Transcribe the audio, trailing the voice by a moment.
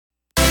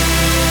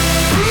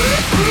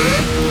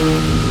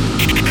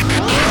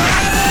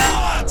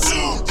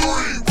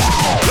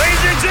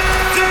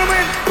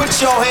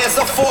Put your hands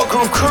up for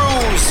Groove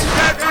Cruise.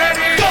 Get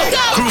ready. Go.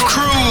 Groove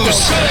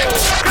Cruise.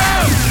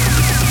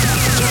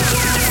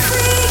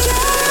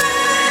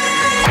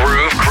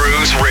 Groove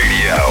Cruise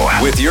Radio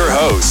with your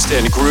host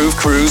and Groove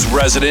Cruise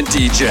resident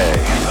DJ,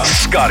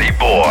 Scotty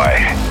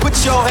Boy.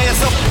 Put your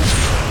hands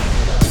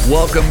up.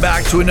 Welcome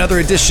back to another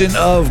edition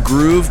of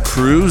Groove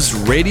Cruise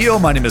Radio.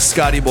 My name is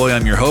Scotty Boy.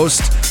 I'm your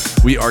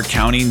host. We are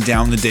counting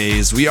down the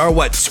days. We are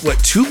what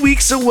 2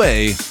 weeks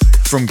away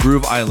from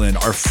Groove Island,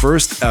 our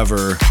first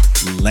ever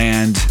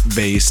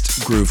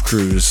land-based Groove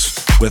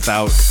Cruise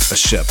without a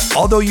ship.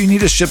 Although you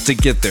need a ship to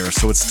get there,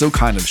 so it's still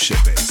kind of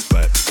ship-based.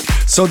 But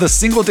so the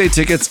single day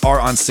tickets are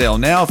on sale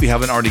now. If you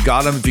haven't already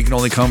got them, if you can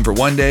only come for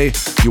one day,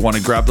 you want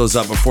to grab those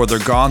up before they're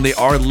gone. They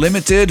are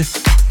limited.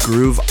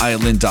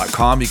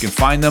 GrooveIsland.com. You can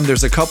find them.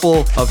 There's a couple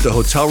of the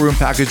hotel room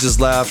packages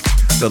left,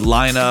 the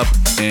lineup,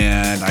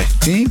 and I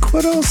think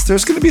what else?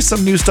 There's going to be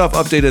some new stuff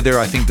updated there,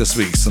 I think, this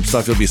week. Some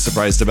stuff you'll be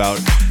surprised about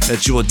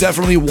that you will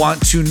definitely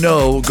want to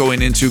know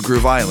going into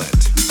Groove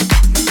Island.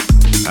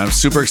 I'm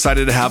super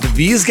excited to have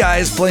these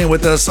guys playing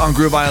with us on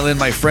Groove Island,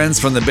 my friends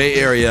from the Bay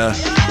Area.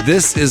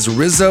 This is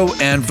Rizzo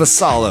and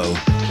Vassalo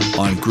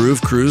on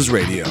Groove Cruise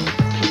Radio.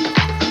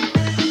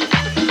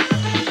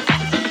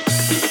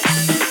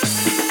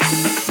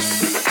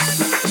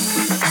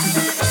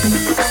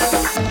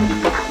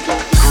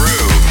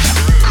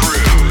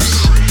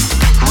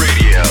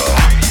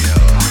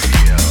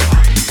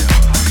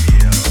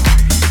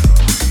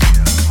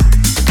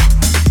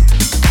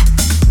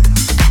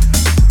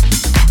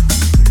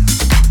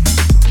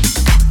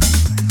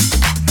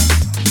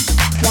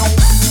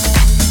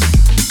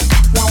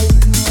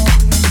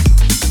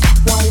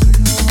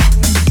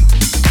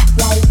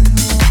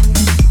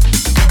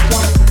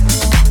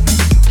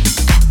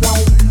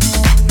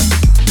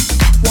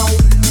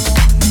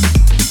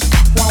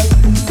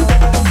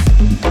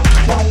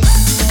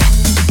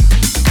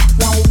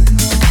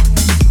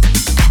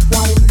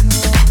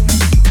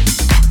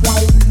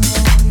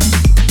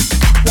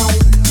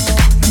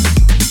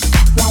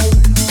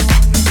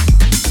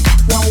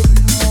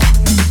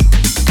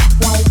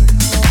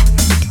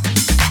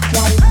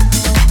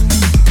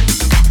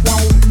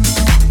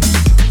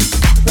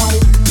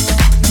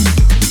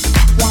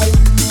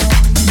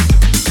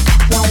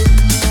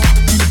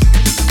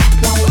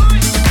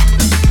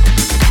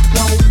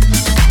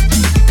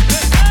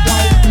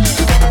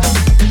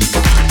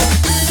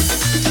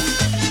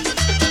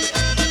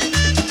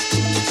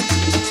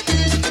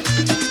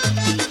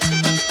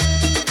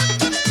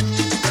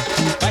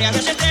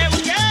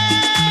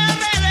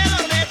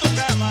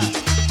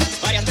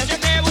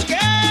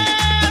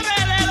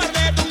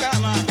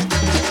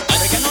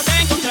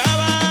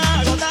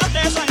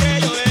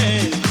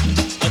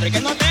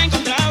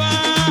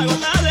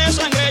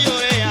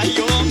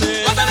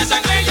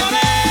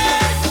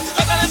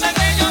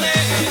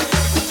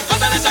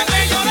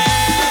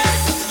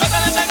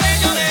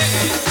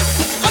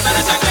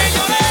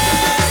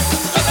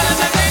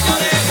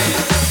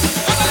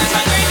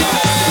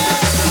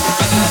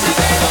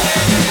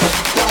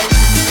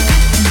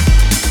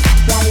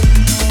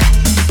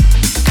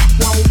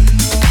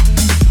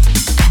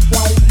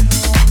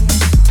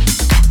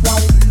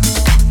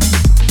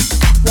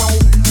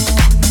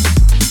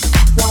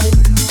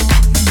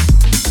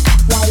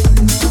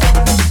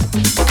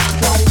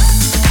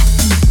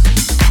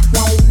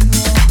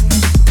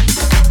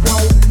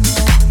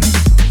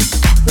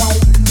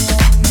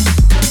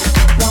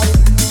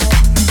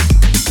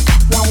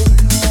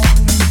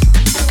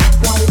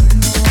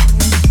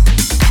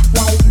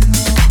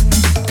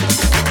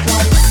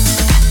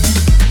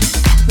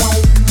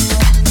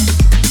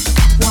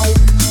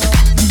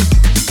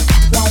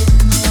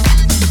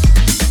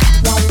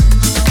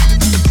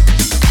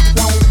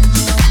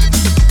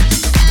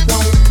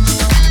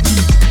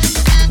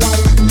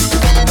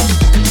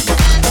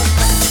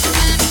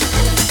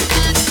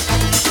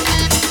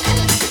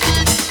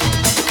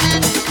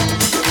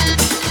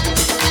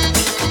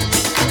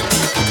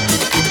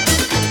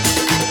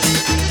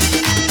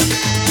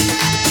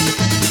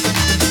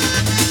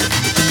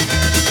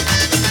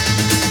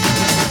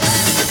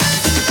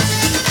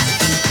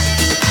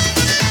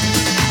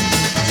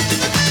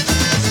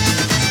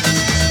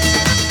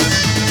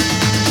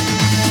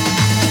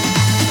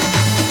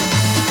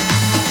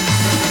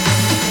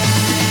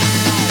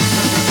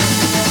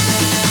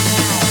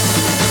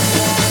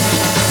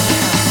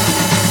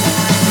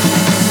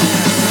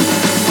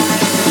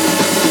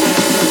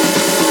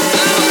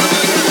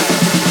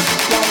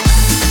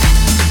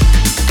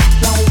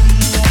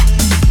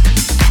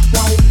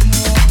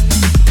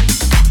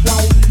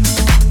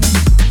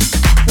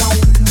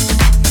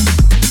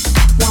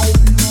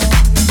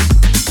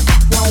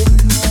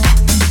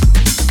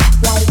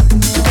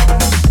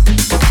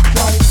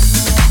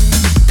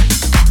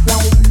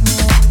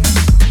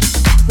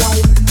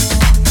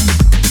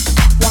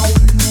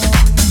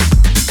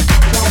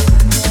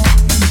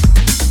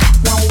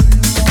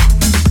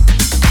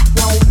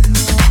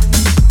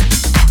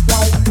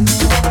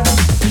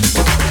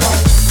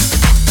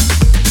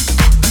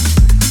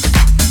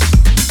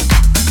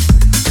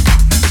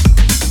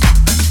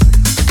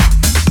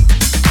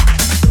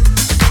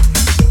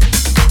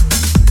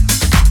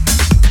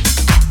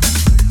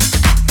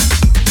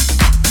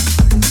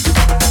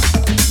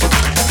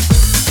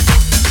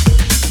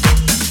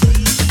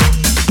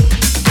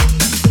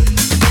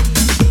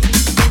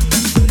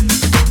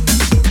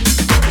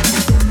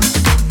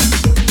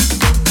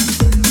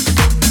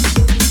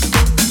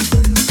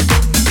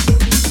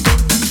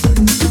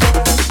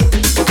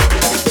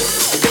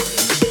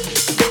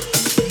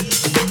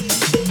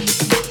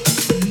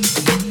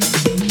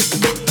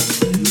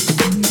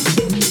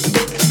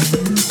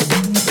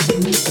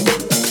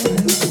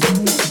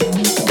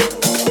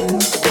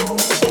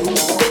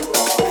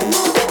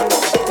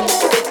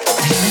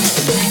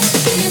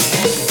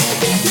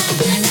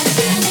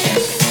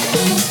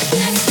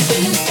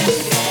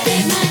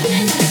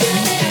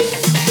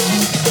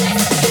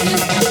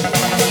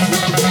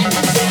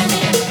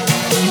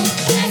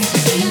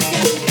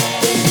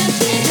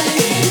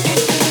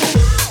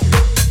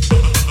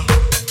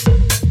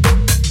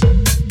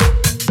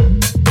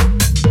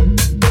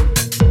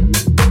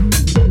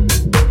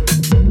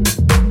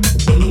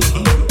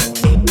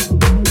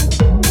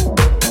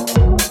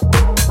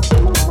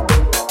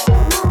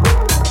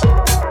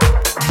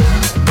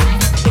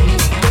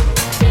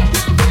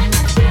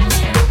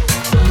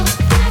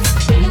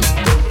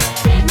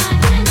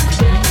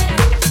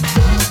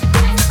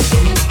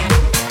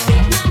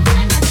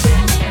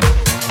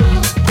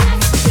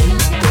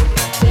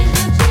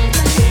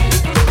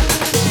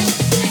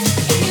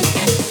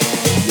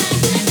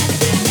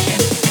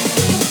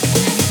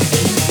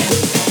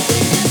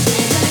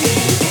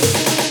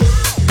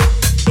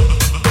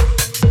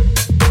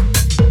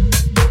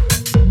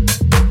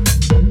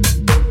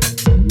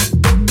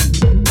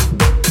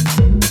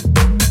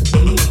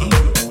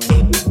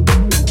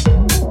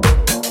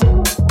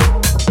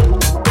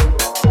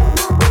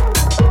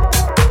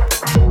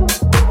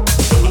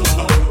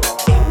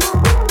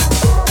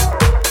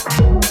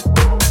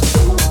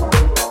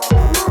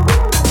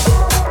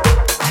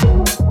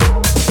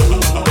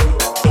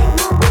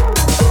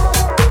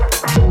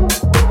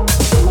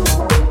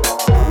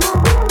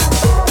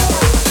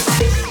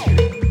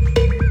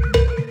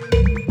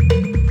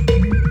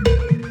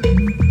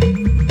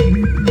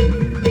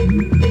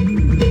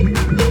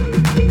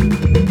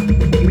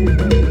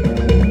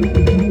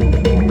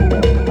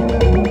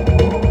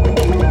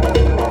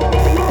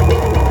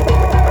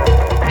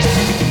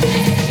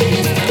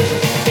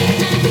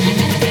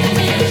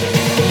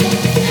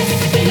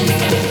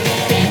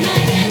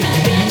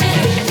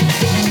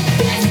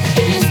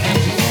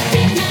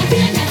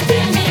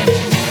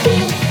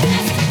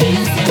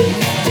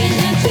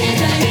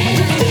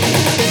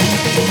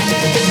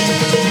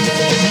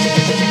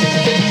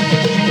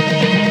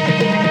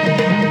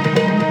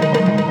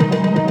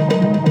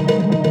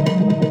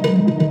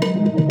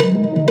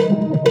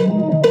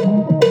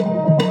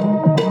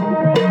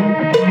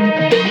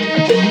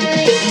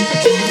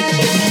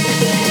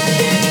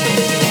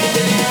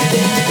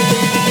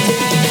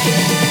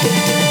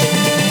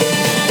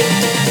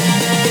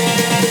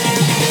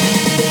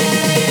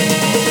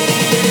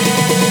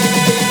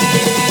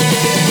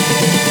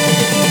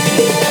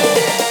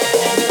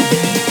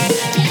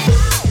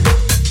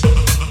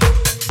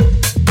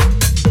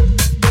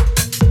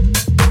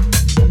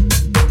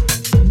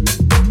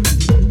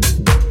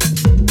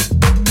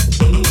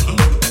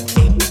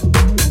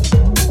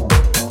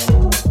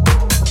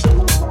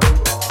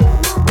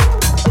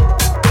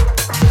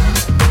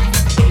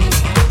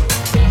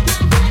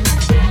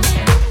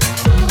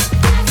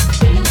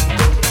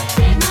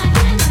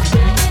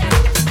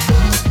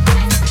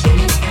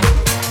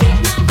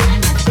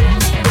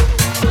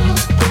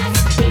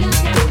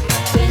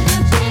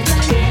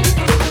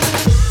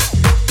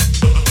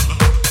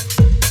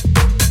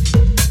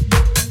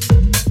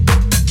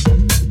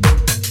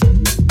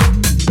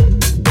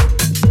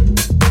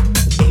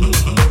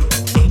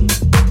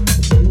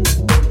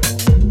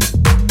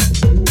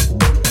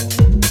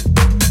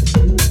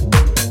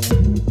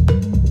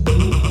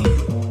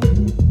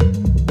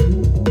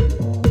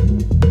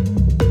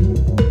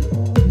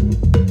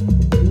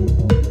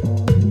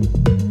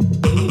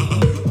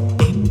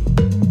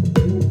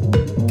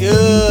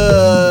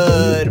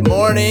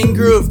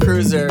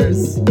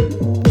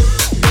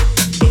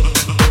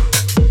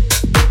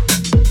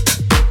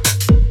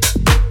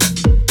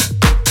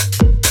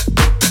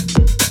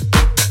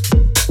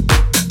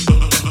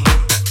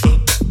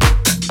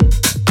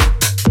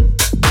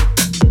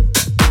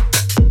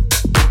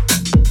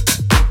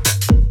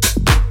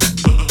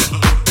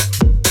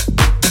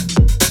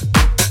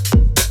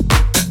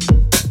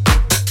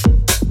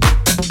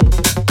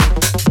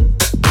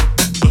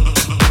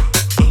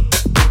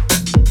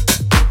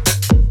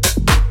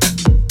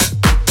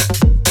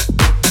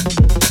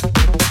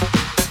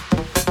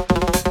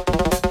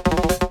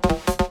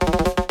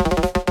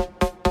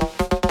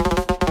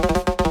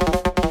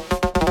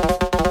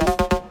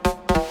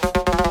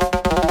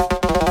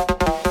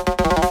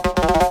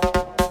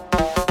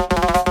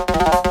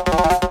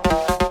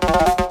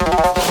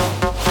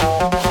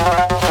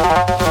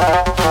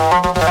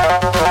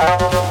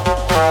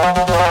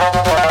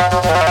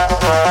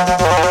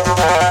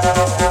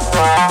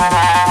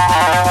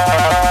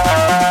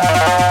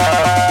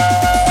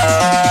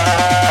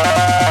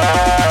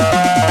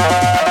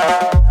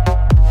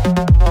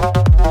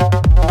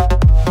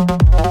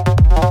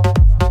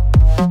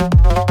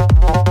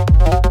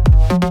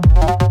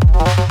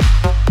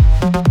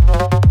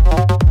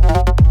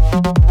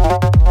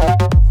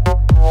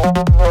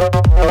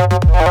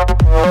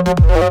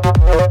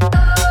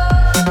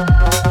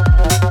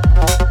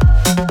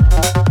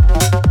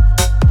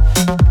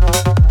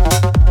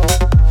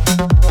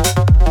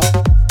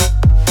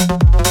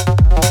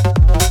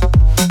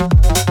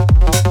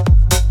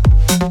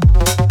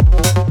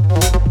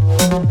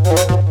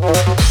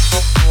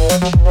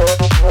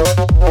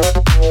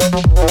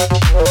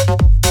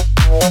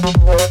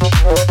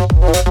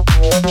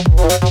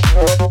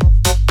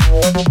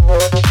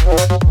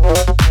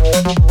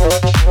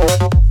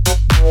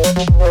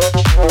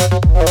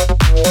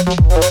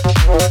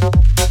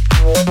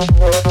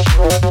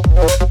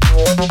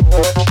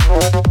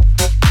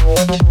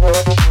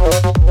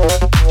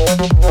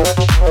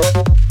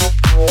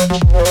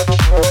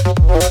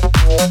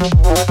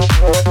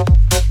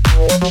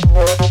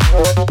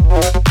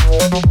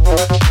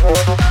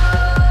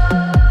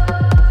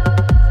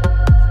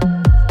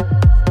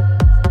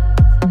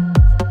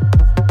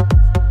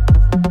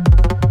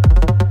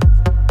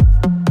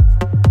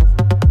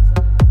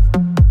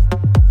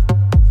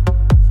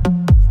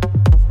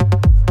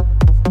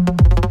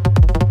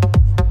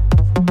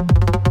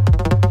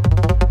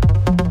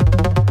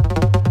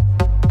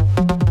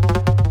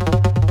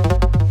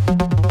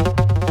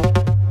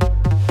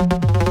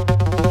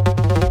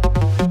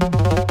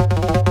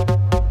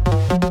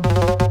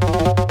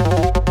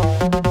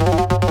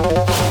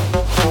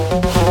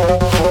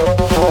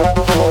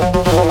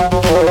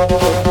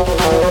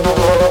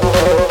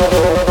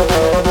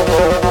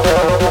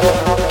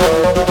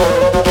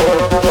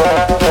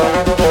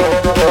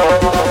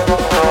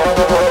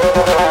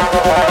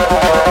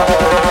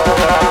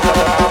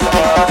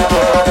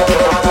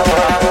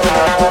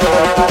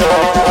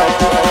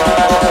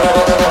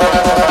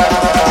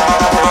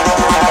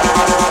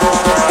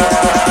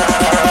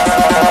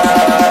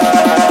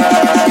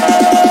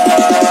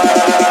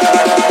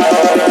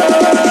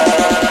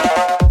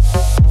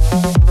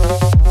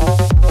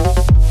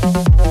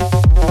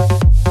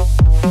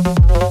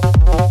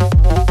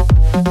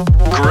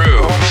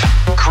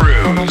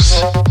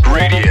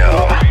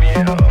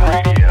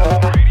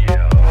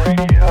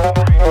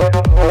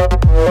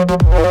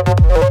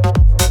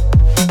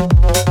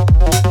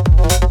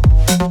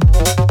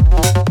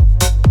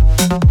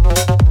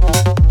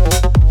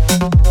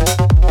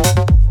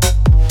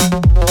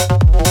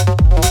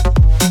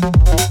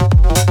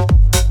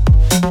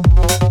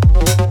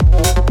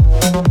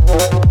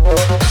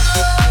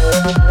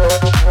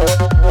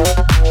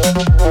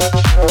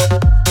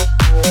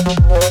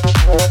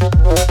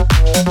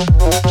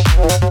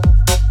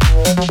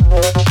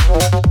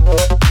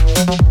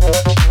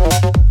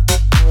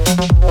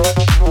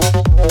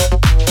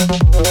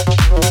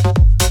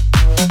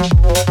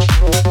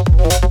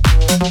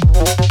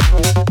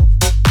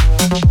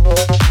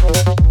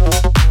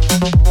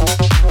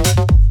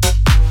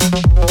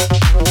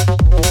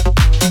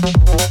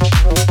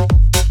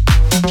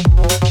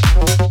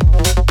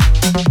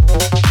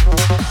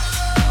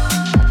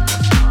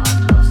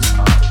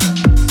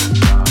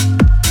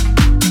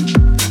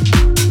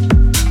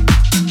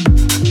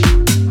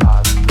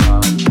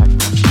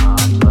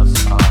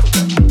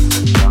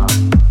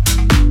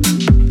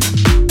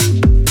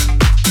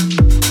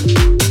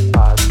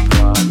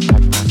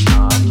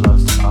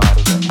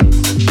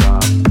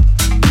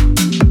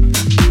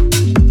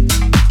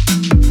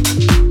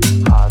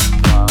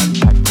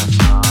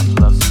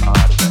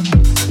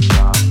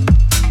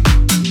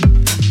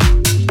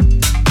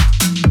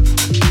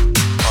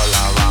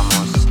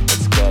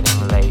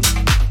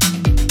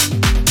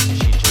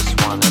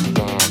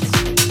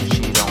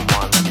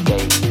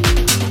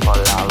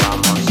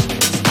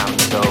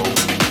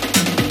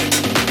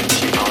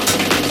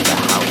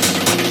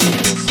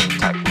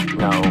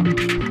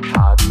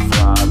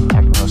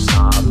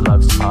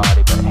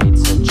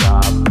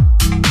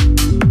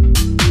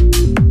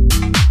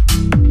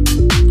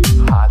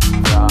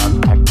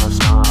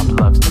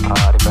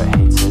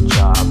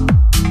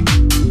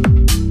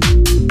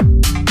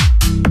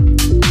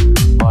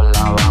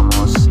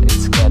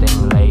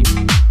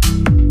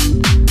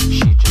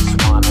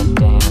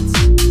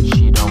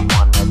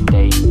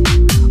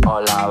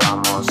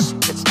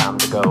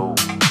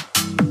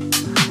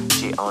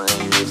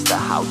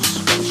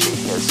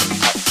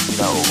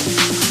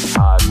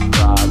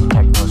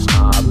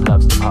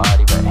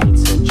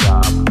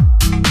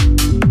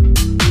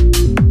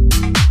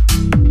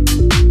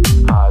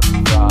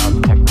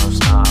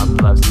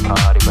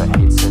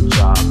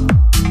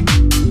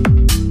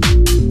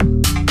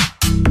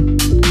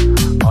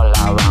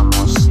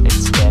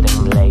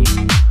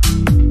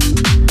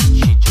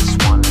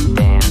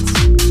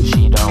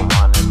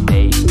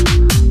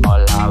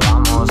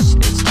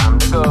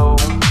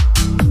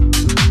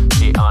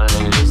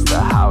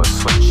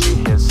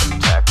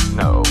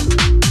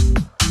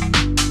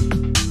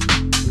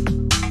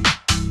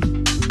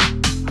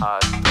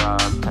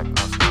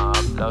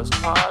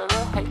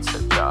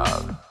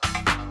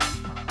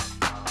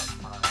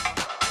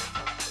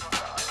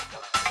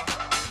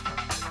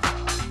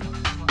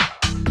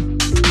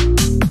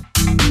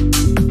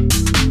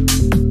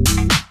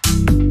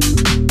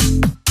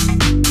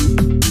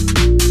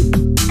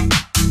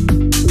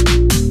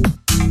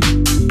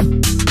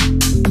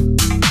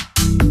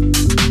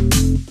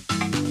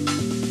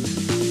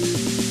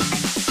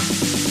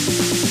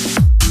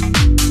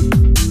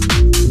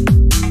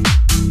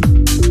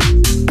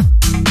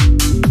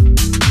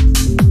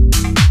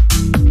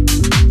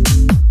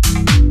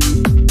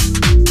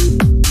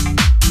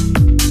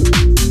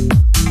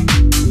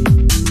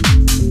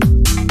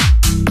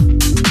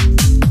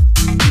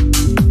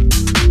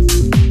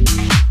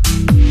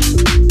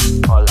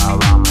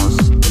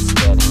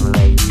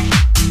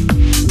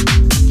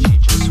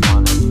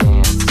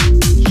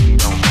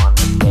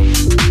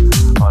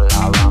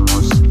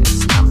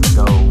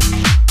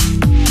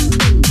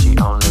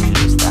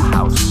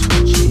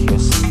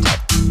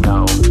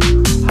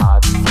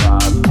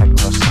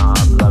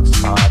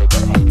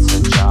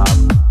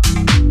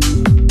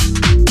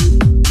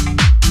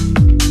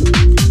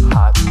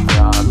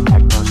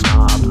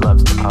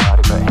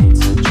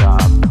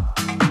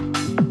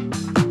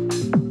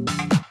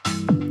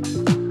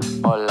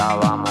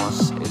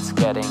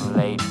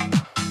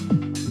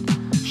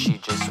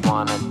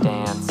 wanna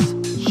dance,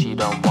 she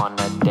don't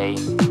wanna date.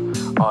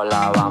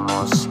 Hola,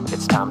 vamos,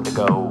 it's time to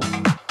go.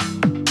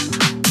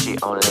 She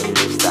only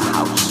leaves the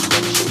house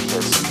when she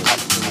hears some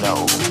techno.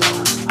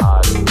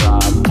 Hard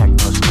rock,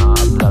 techno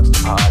snob, loves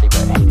to party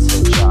but hates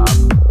her job.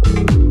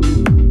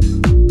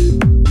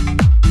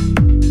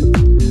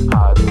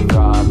 Hard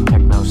rock,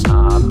 techno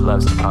snob,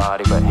 loves to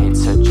party but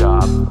hates her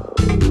job.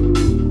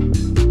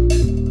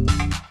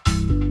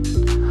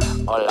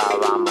 Hola,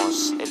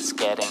 vamos, it's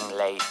getting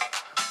late.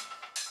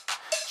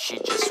 She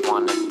just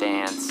wanna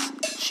dance,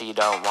 she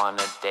don't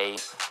wanna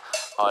date.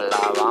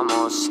 Hola,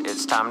 vamos,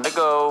 it's time to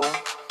go.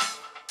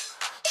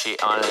 She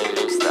only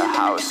leaves the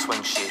house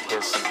when she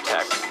hears some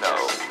techno.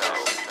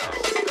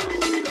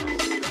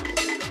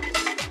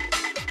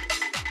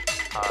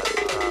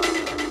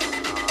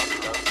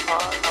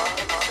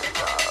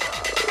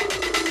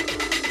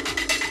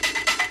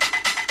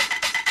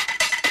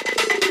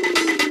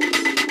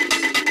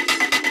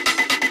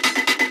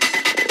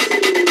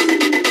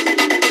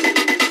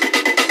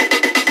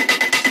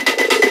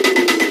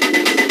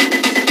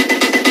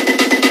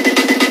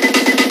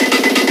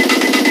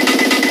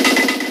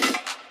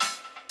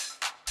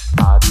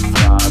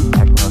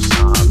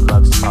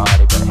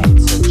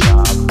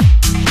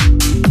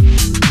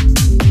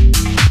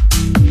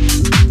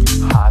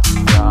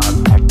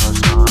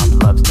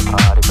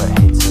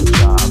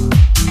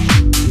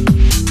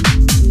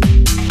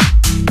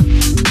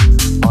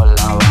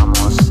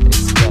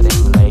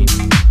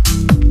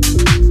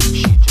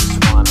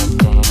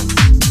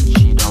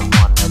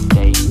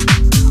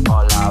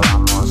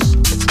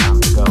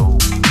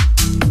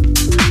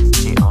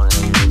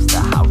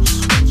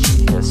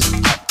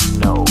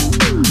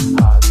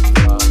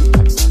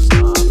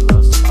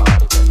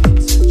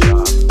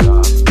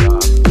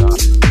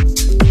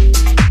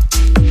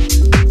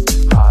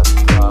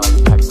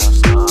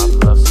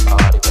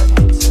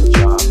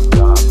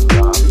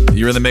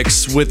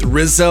 With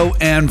Rizzo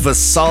and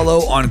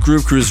Vassalo on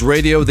Groove Cruise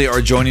Radio. They are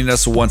joining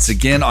us once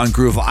again on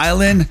Groove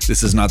Island.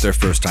 This is not their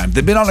first time.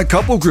 They've been on a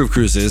couple Groove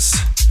Cruises.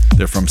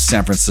 They're from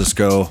San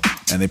Francisco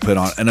and they put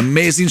on an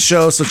amazing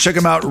show. So check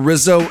them out,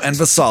 Rizzo and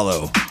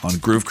Vassalo on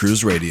Groove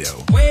Cruise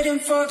Radio. Waiting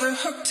for the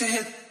hook to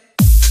hit.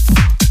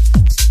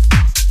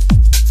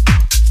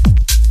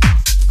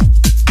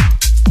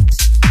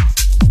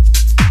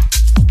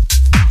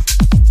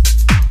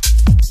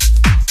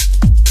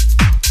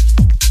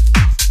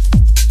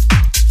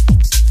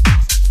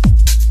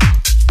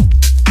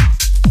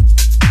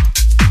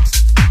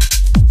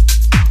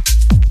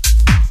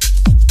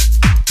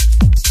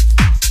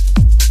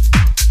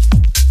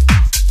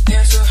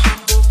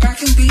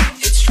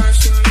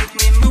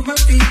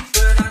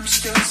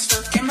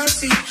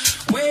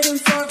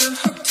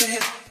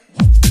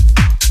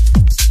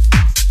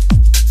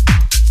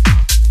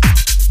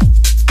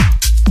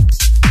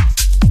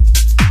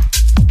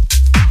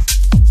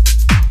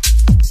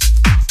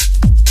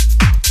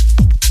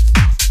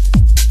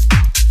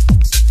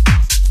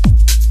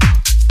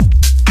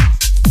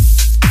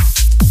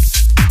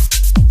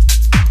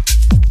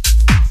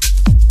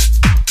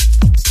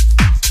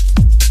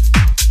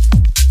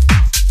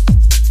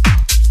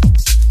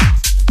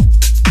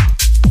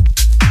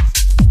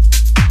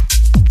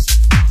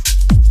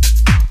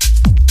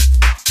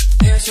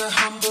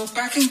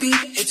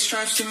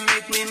 To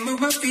make me move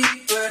my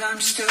feet, but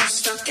I'm still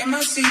stuck in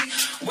my seat,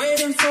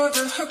 waiting for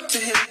the hook to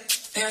hit.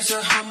 There's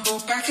a humble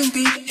backing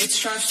beat, it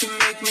strives to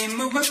make me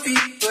move my feet,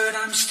 but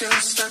I'm still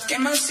stuck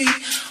in my seat,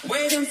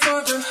 waiting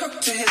for the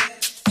hook to hit.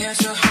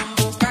 There's a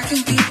humble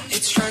backing beat,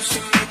 it strives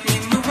to make me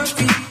move my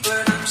feet,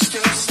 but I'm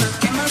still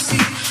stuck in my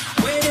seat,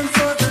 waiting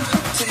for the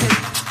hook to hit.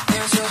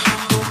 There's a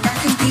humble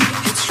backing beat,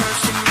 it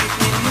strives to make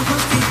me move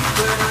my feet,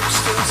 but I'm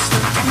still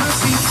stuck in my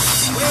seat,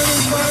 waiting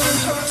for the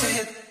hook to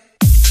hit.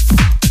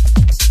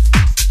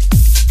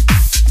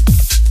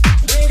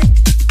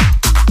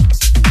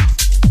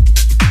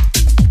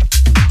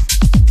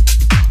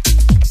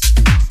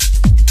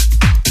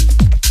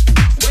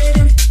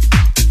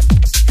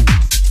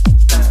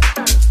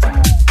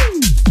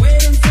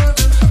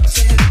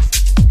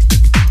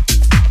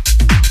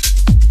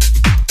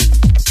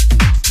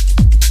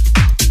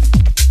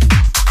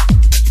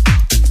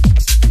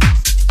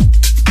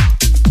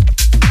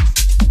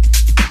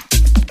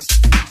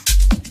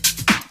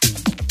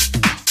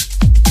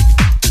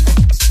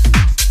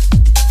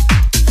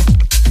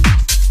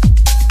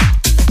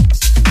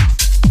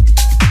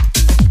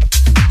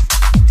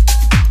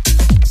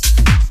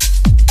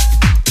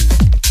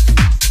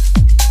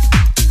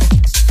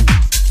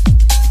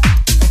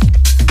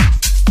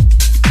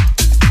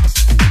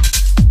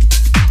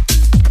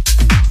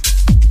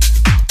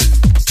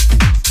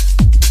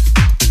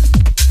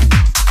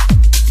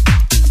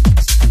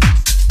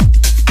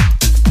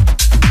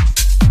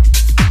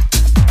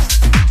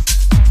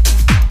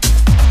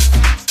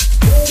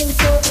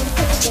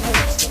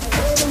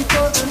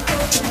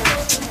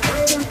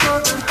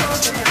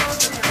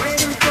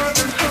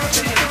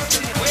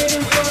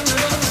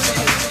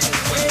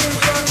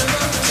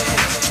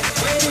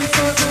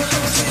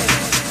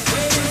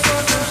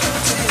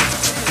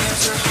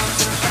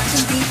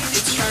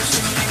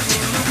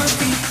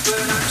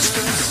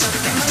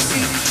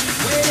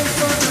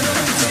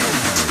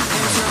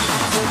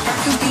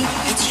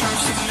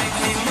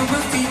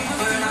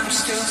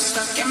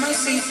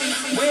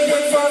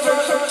 for the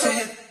hook to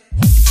hit.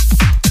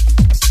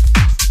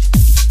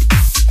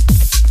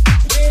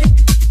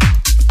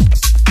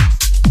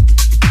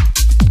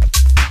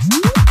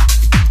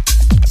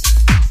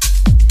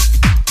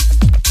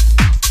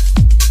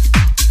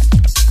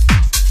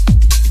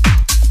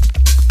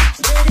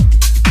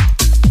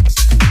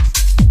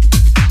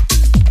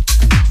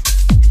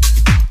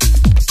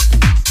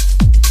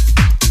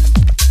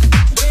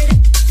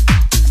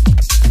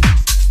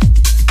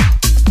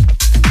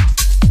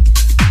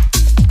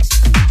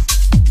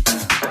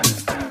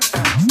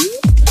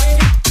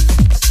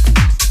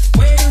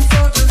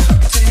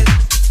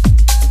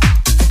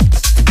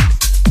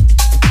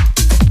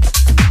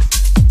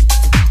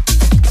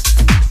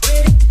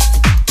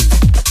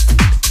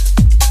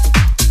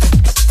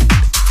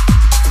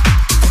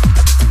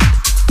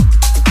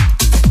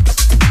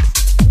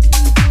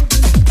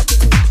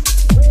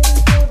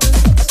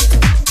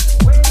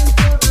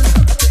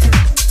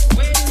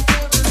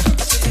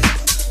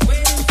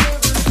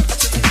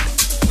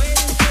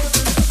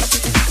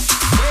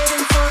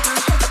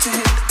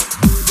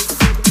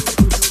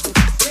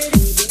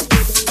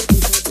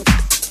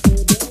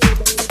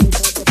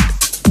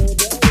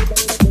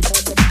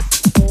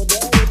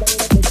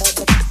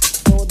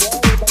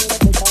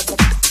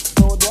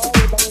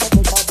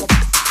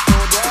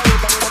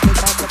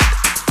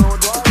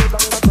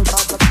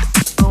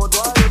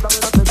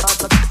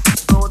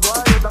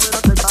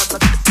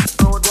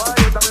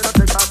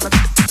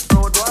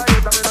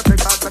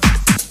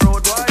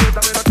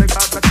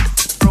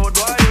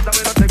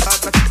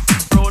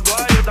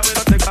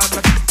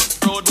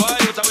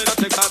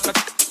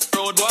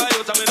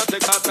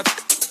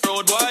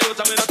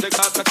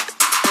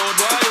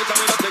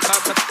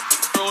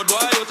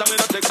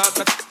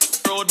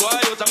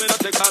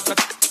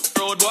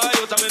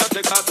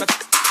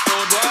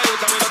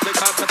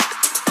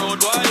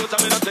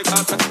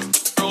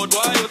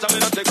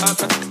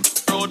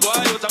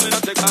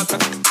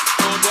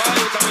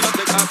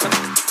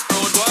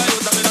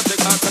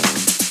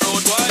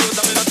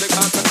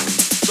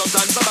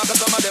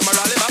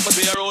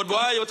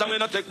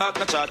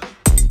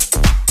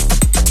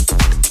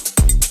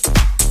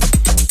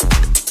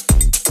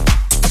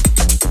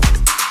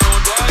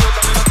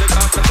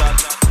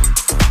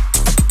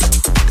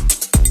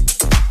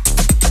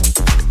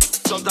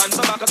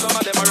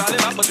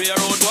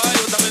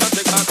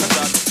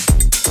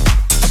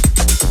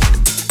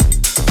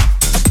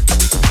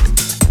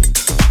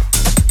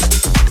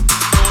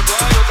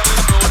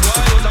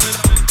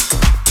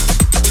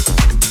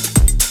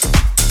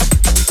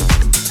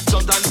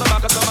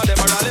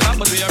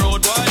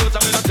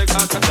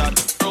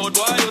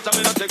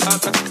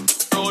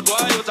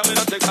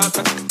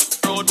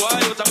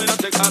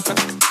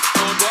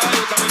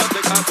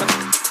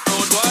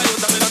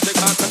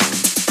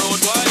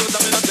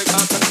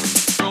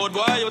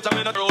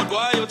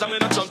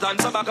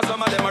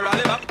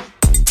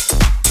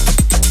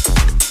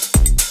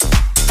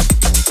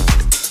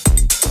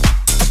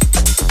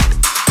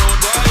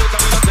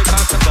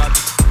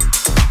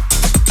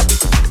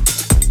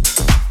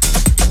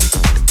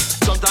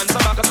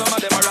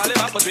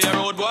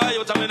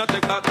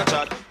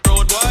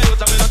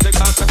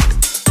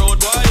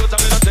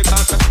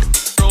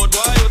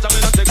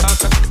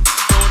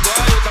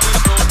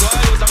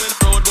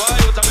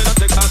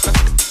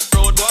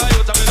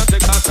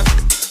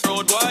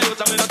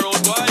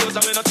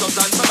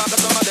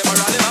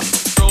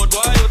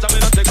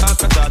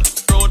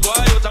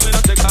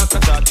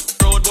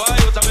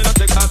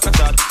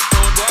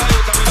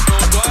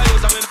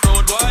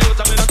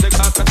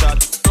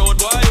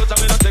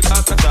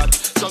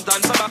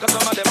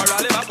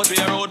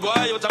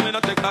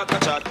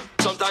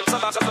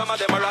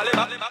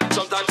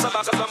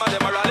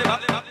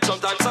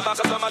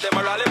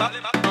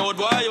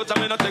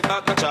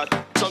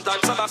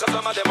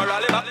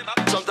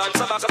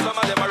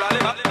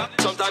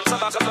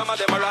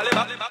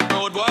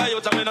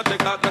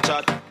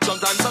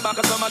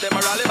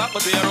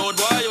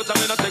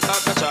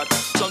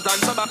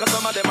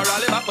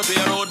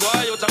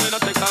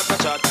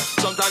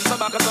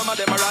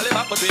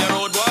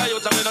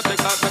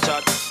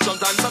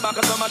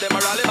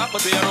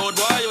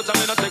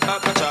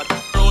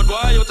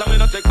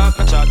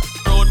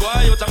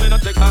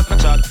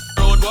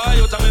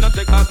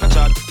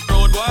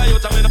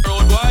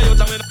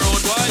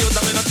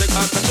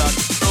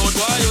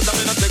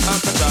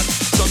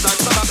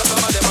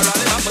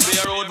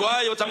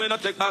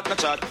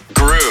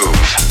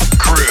 Groove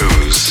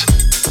Cruise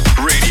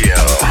Radio.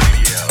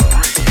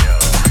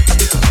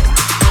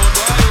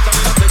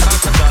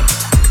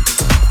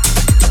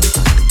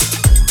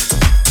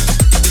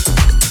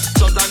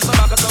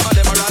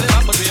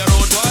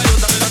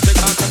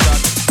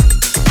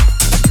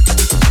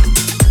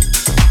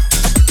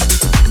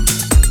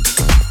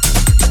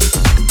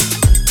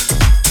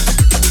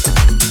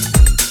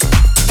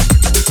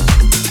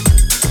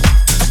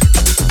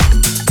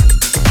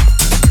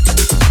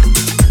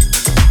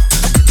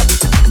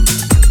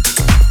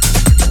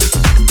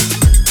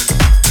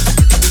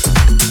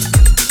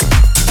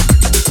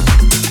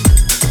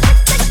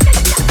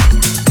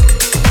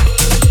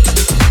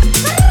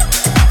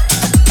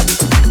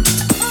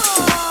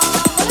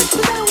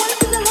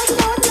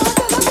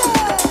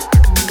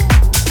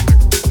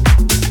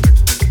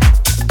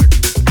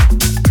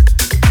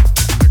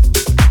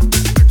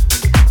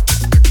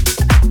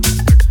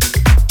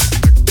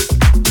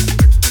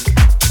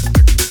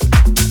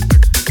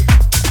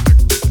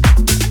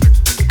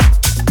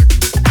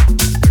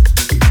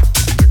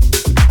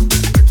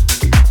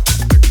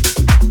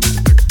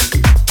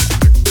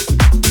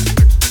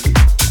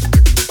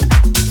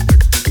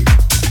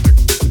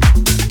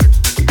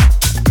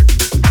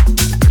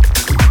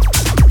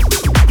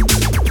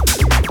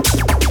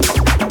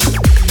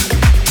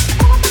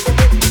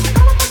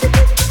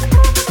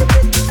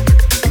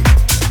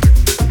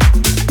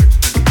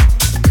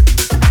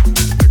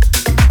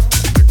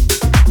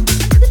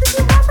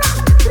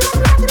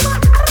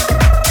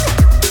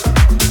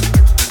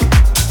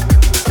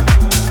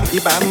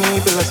 me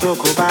bila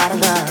soko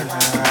barada,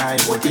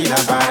 wotila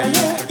bara.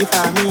 If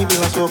I me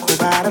bila soko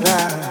barada,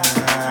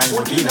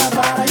 wotila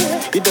bara.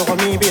 Ito ko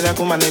me bila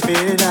kumane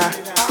pera.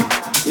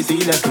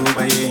 Isila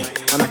tubaye,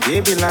 ana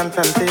ke bilan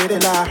tantere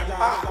la.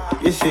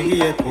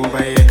 Isiye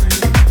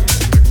tubaye.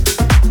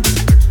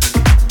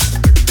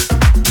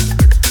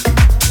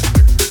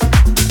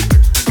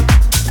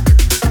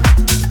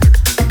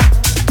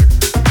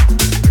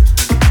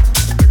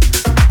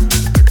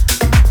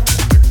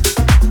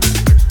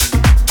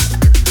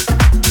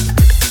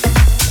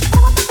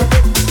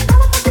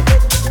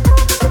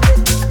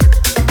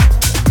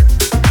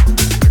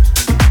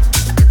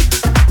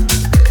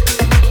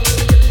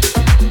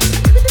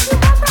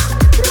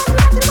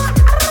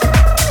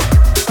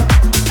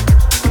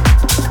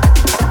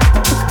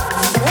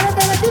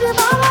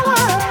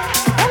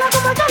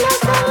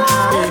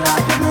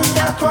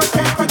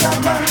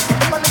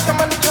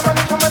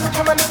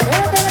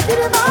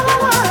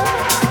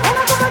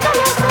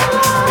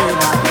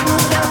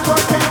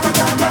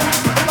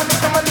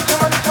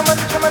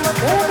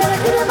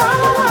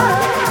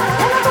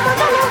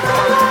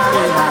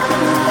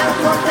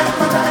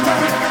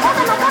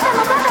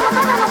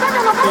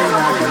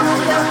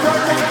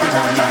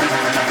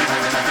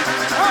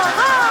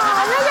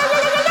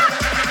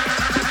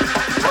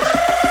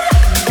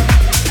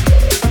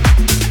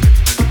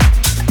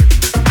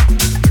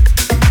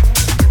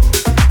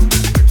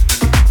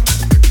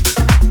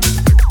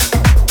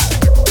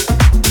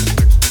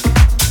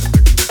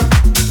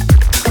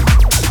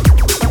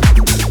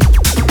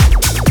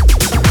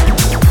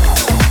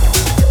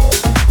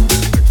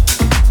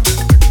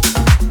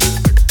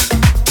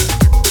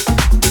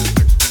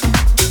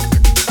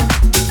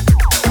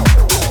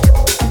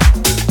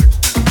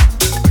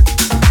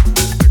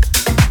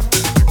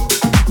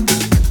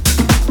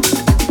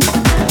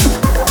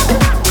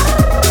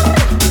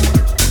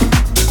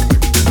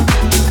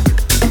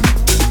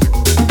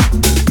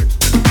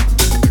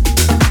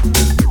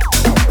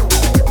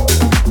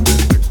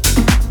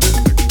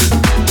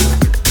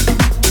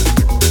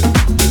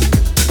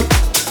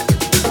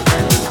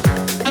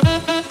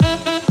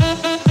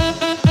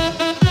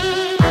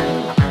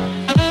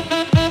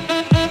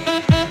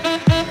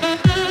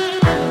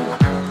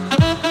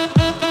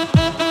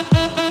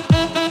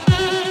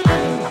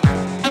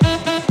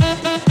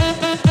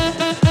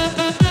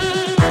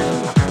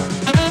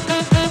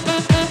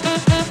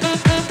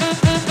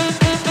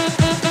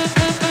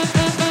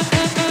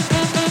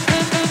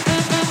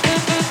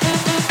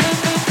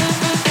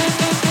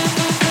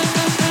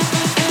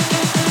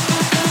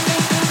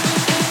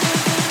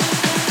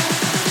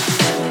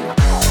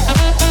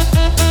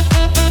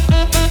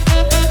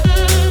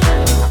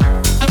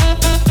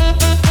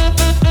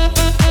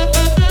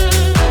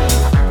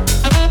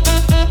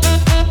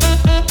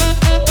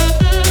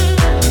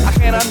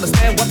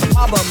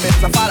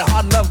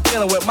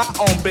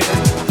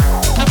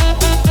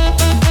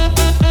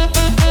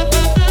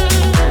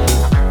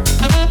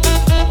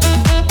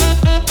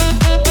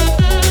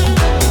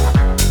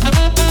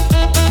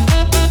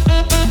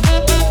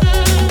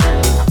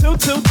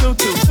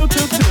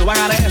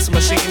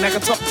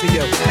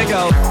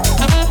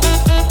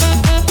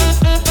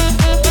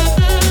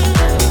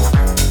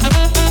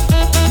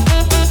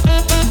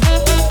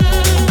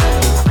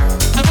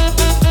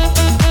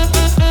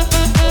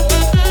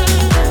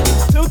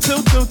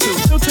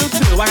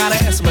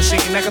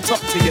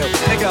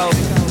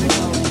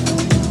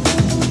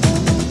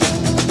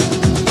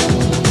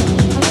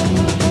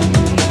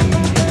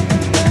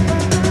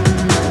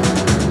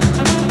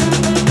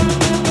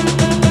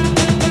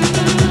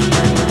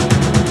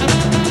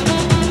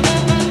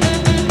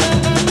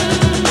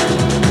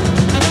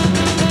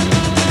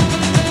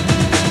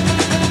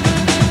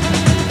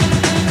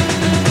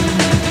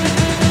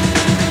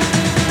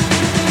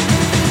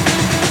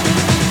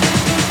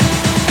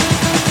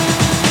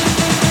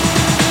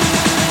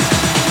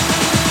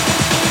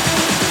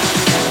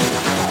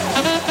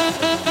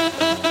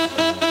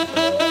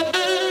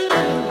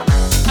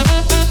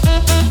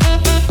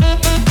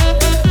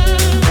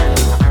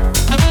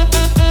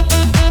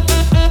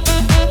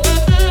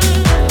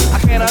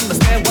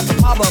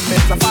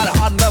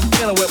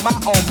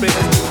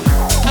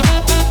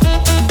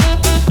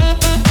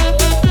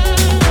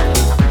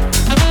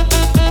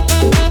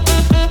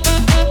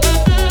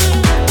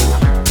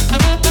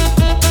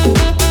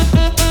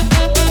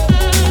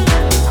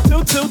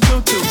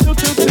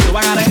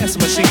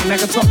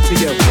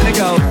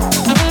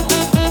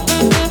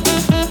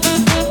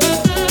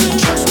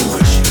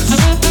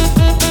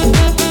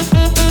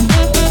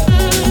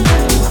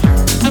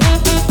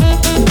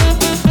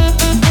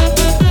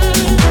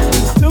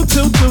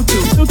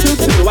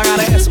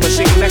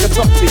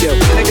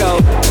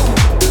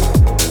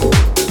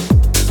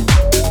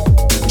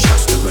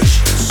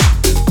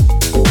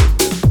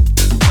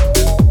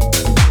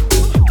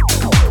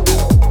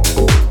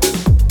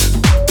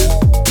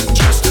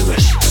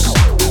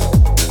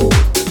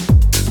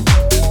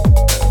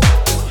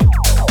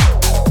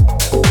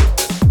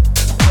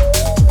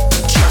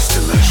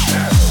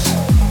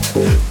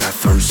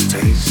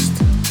 taste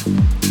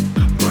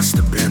must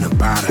have been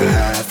about a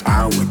half.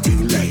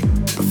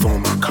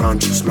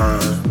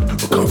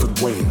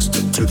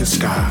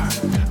 sky.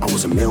 I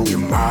was a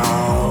million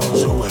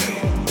miles away.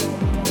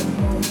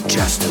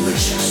 Just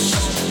delicious.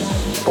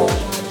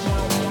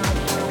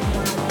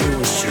 It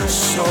was just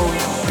so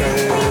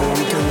damn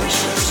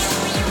delicious.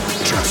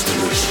 Just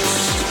delicious.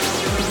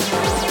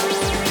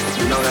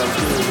 You know that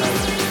feeling,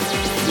 right?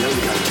 You know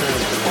you gotta turn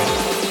it around.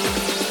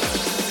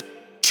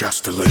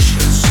 Just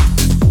delicious.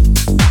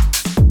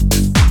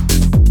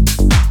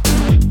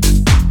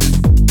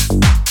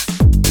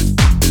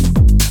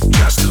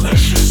 Just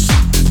delicious.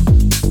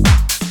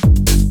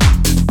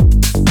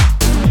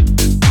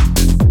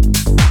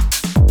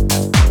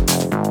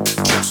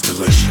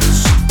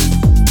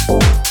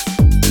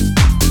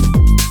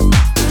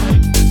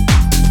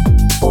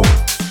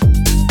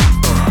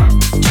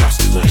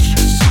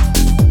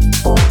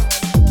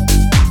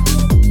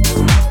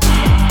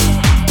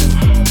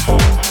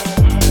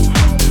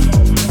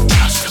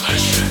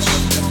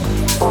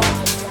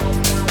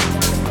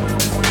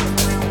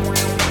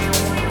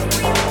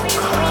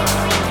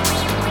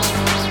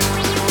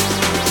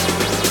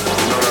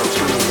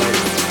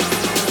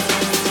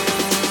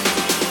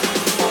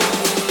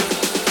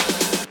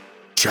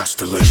 Just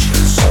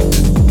delicious.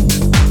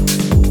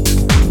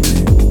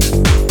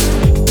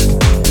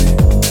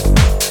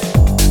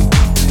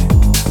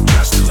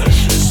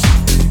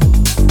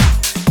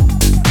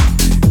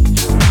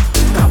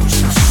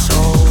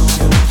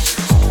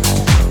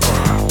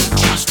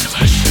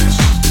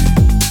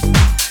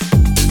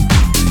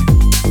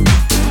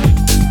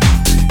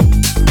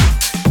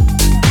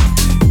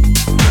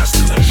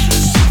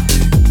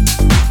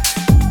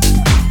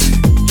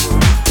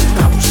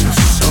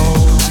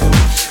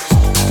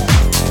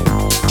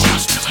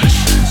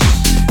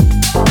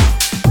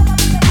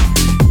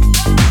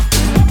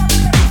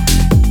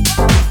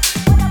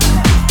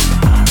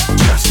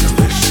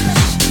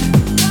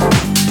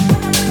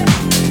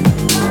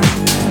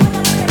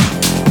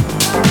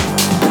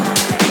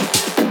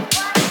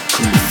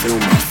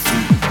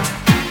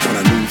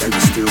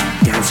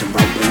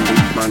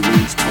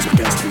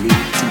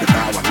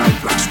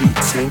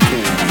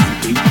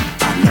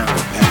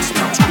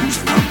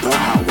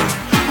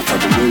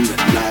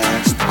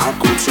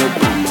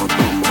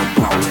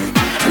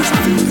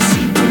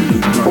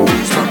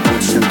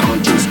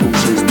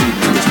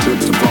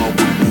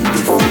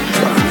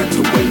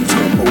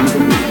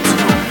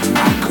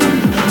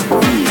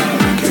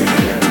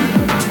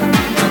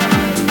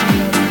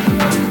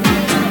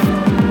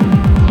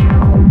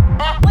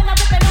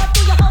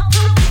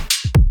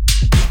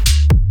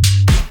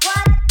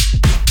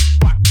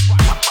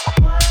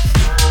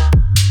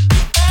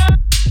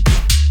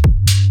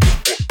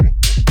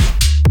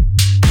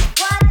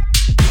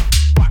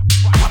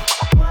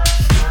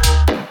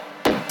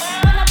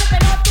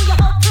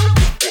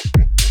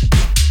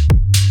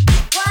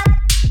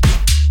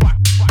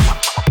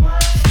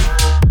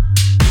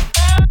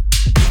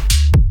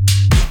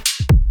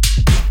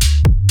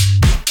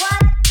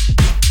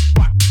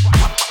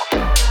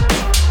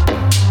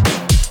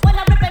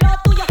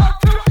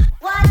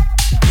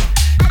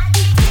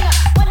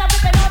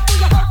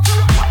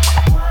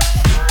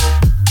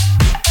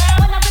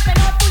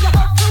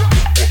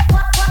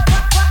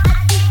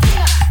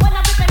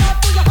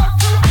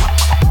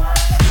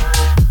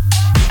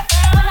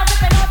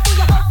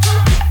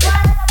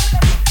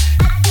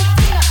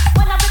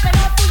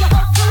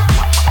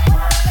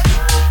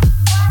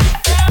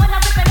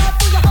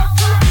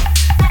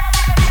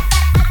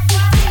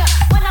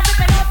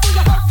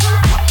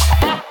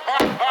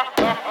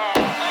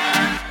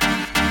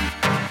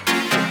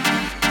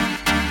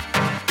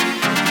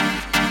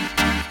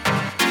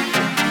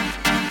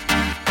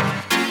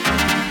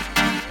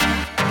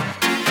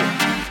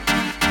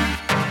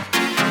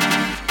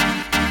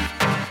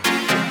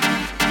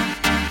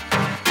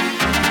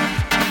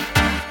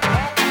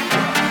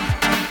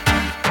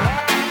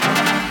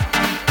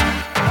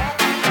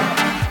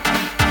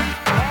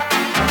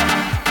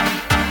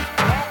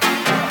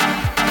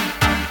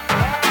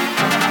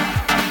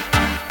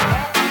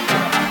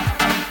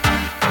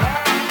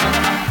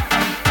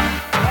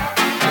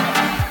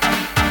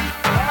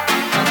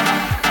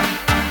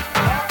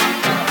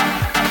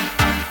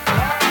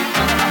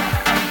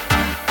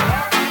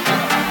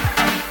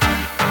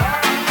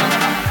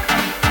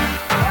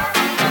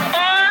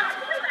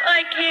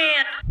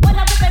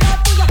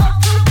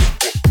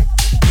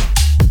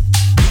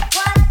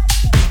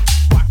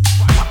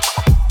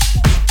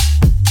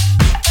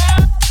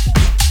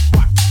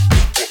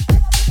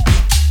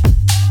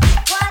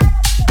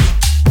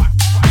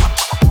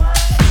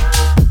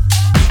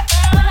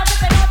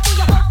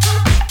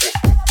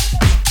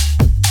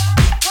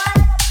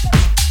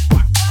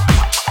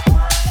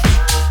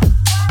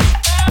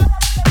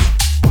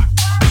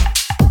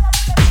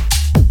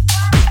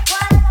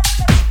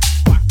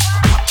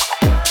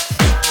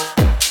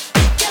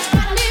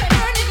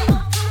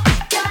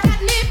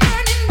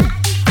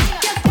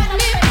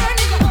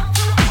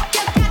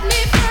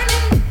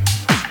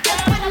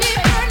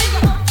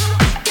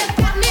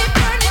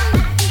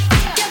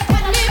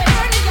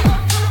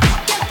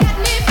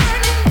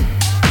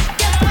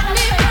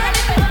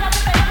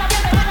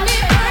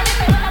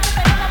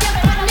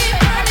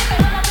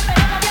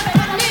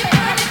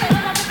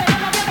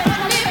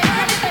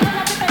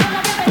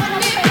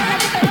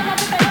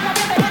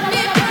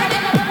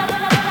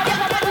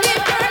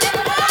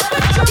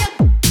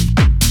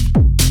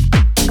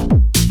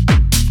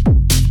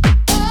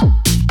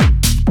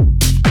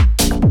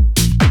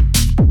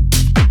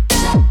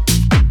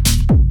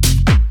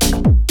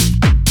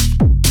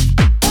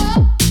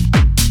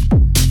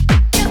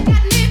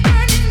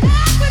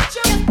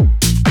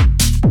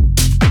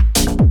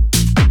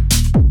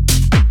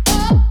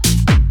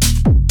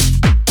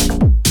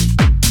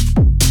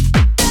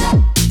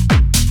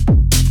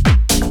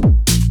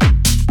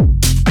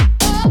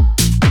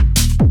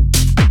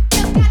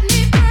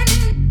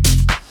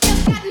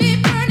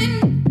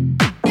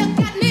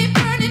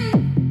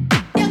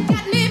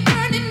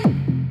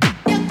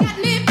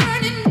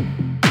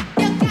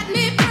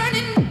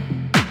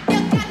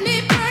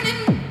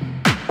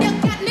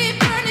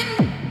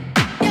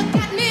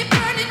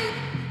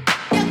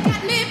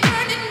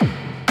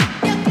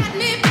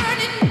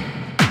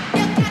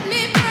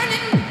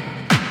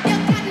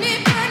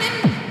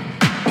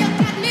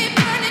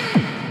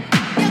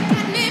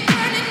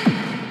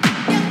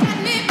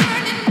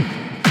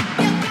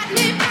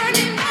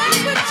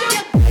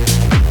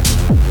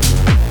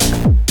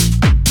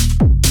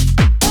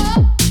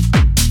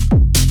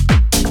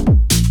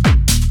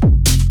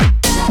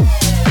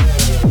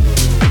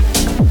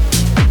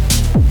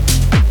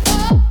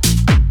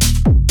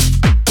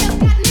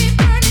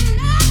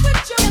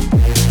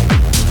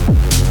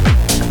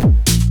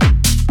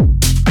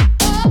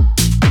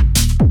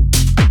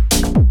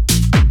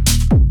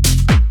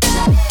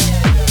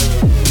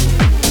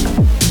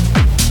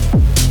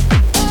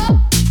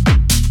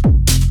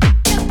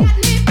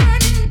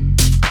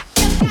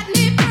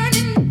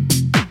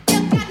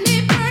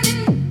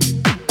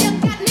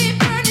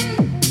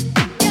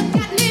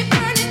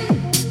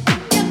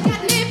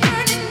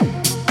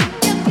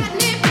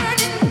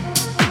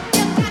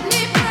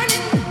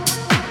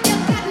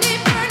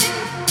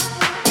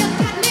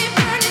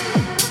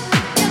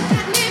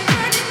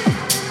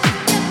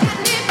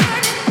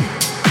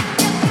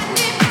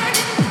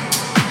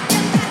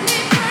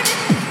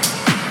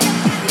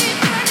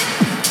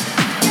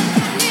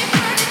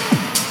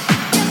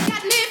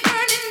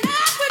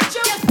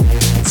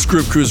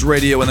 Groove Cruise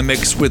Radio in the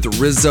mix with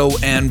Rizzo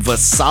and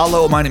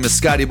Vassalo. My name is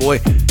Scotty Boy.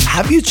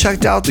 Have you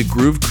checked out the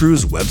Groove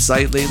Cruise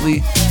website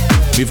lately?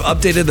 We've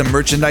updated the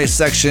merchandise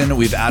section.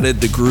 We've added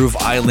the Groove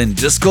Island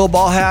disco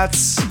ball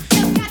hats.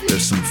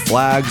 There's some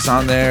flags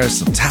on there,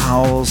 some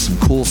towels, some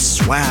cool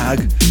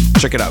swag.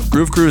 Check it out,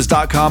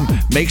 groovecruise.com.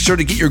 Make sure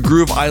to get your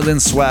Groove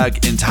Island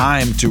swag in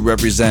time to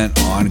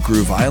represent on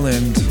Groove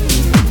Island.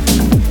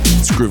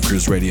 It's Groove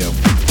Cruise Radio.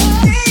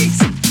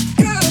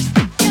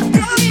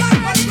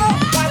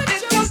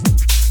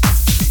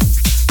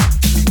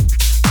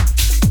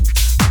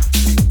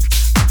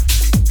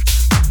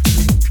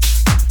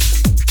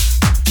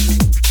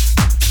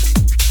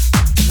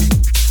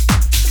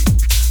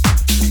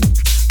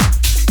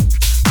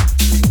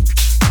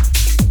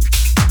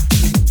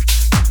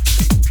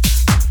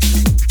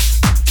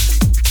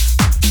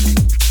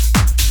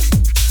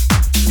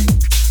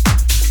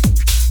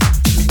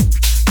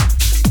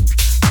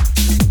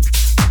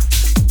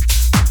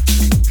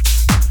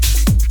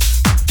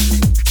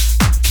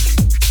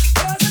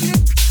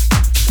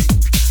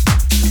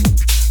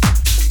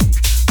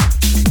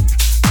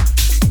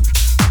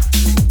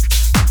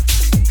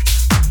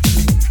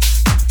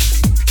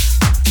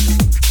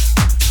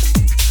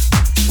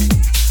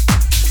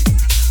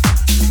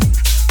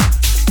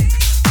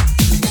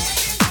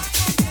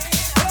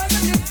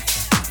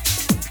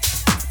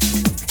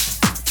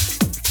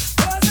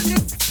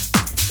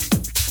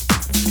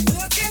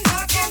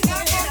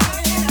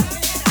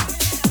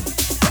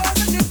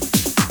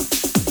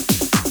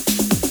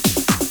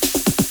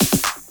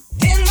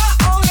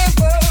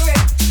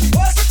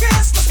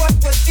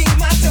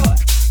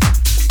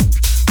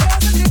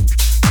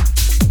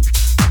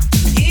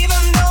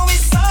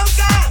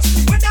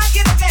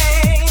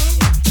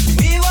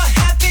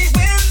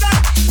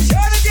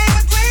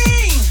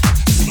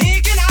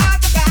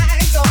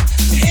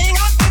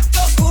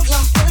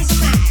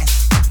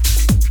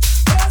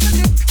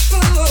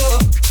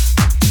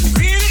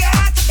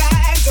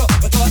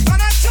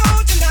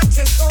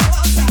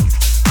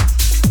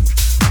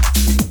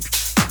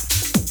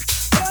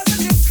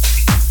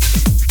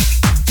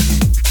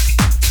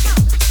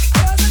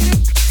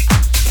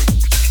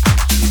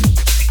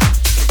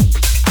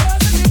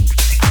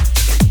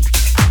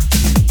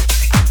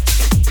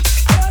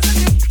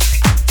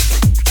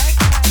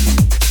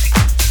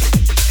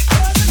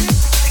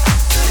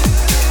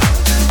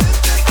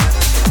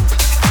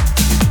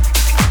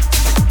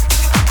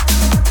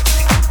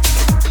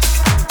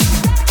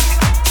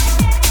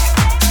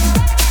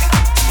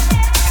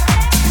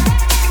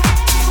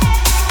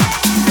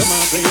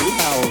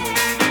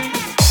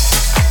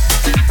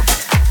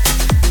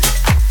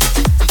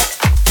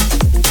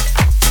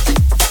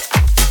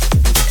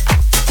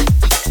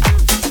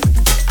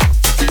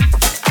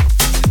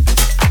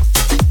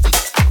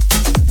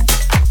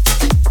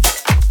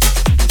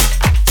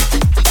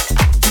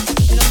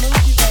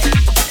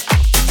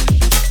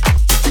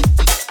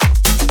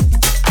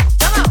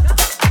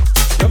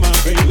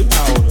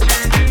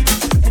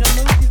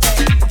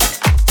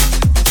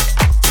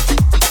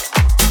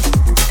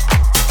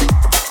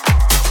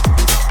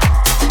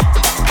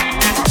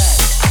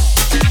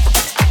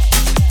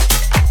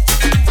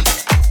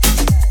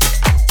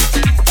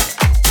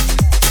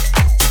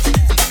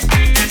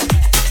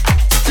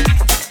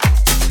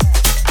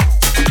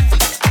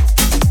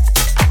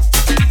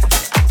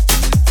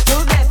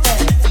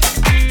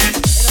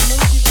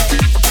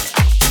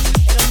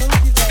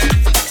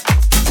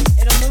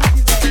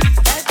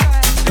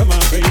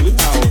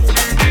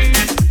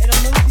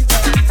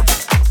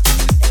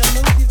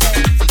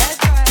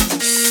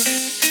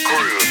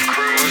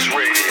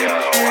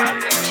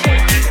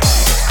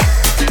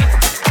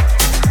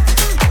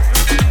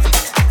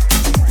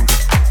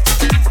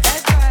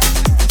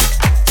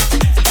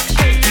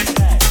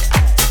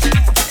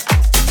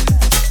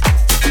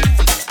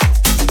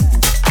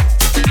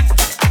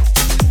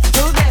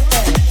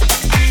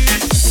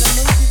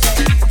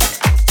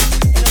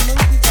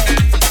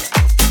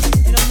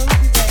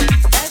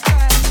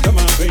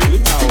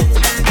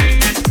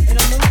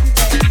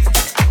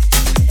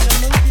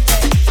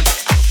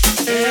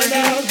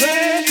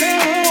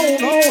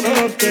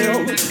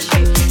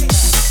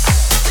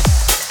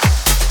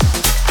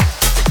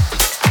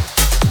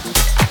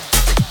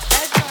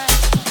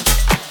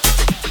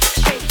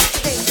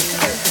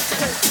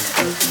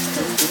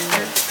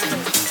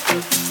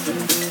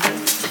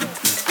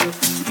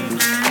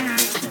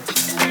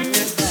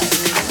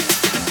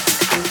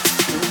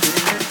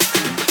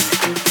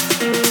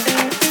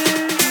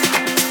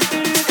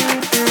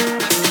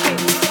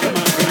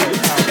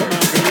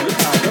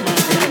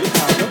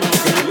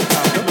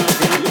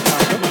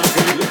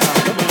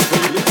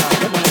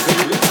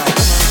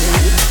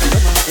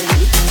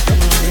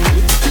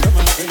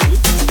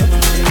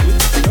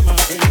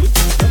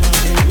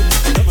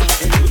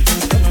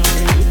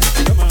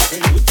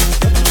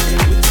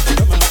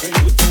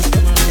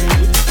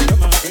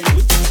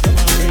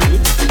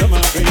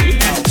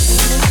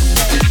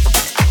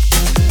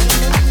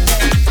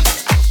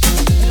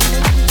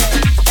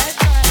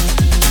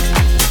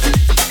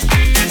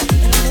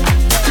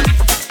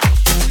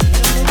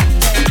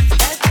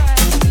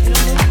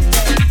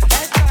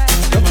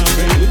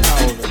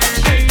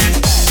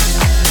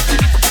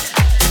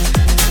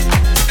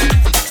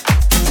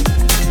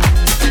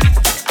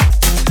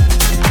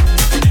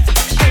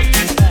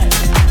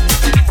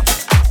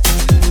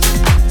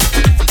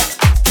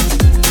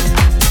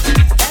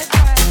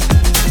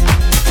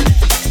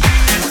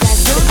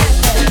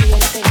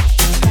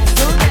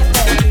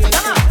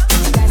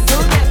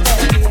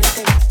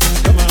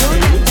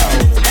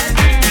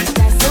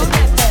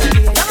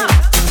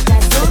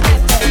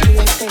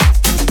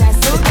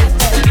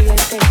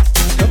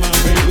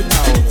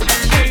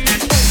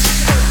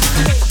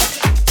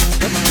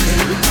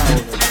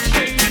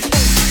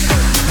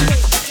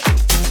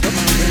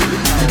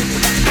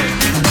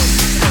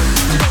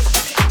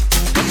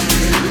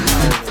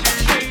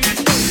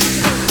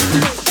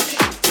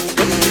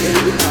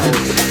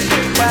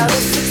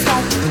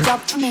 job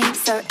for me,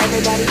 so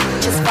everybody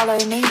just follow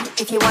me.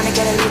 If you wanna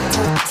get a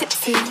little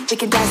tipsy, we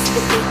can dance to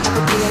the beat of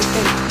a B.O.B.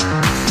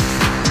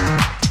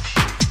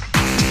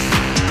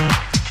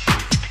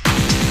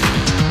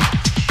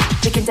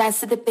 We can dance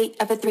to the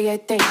beat of a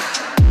 303.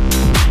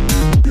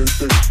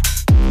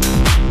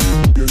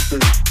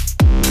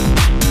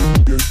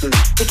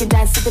 We can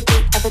dance to the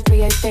beat of a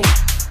 303.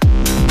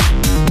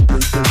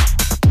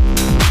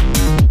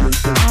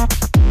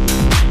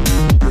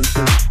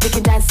 We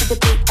can dance to the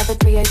beat of a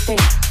 303.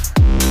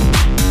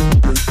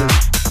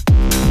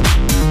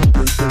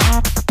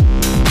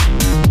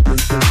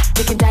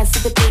 We can dance to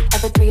the beat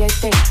of a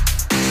 303.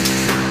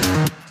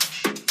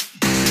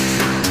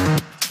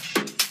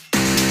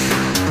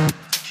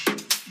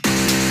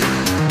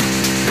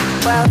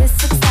 Well, this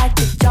looks like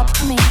a job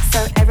for me,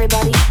 so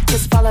everybody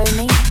just follow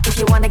me. If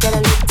you wanna get a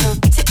little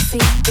tipsy,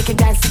 we can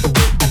dance to the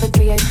beat of a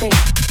 303.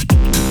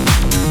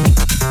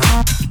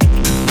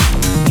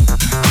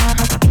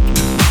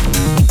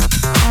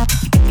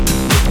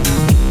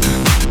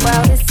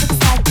 Well, this looks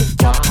like a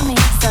job for me,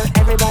 so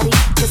everybody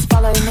just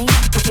follow me.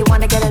 If you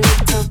wanna get a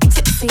little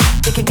tipsy,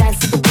 we can dance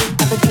to the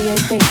beat of a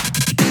 303.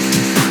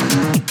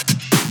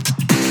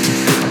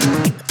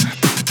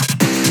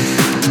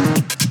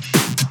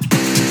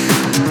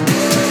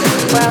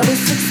 Well,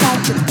 this looks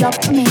like a job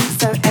for me,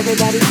 so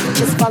everybody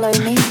just follow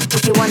me.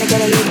 If you wanna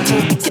get a little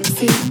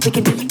tipsy, we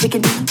can do. I'm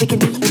looking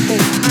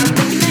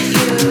at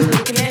you,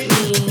 looking at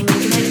me,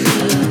 looking at me,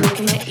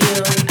 looking at you,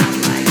 and I'm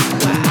like,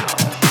 wow.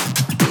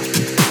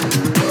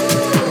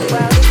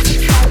 Well, this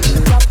looks like a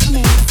job for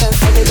me, so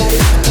everybody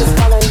just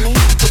follow me.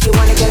 If you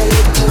wanna get a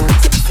little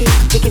tipsy,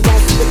 we can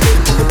dance to the beat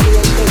of a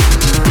B.O.B.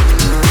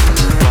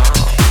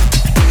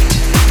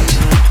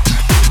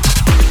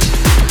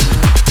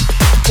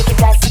 We can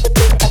dance to the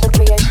beat of a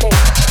 303.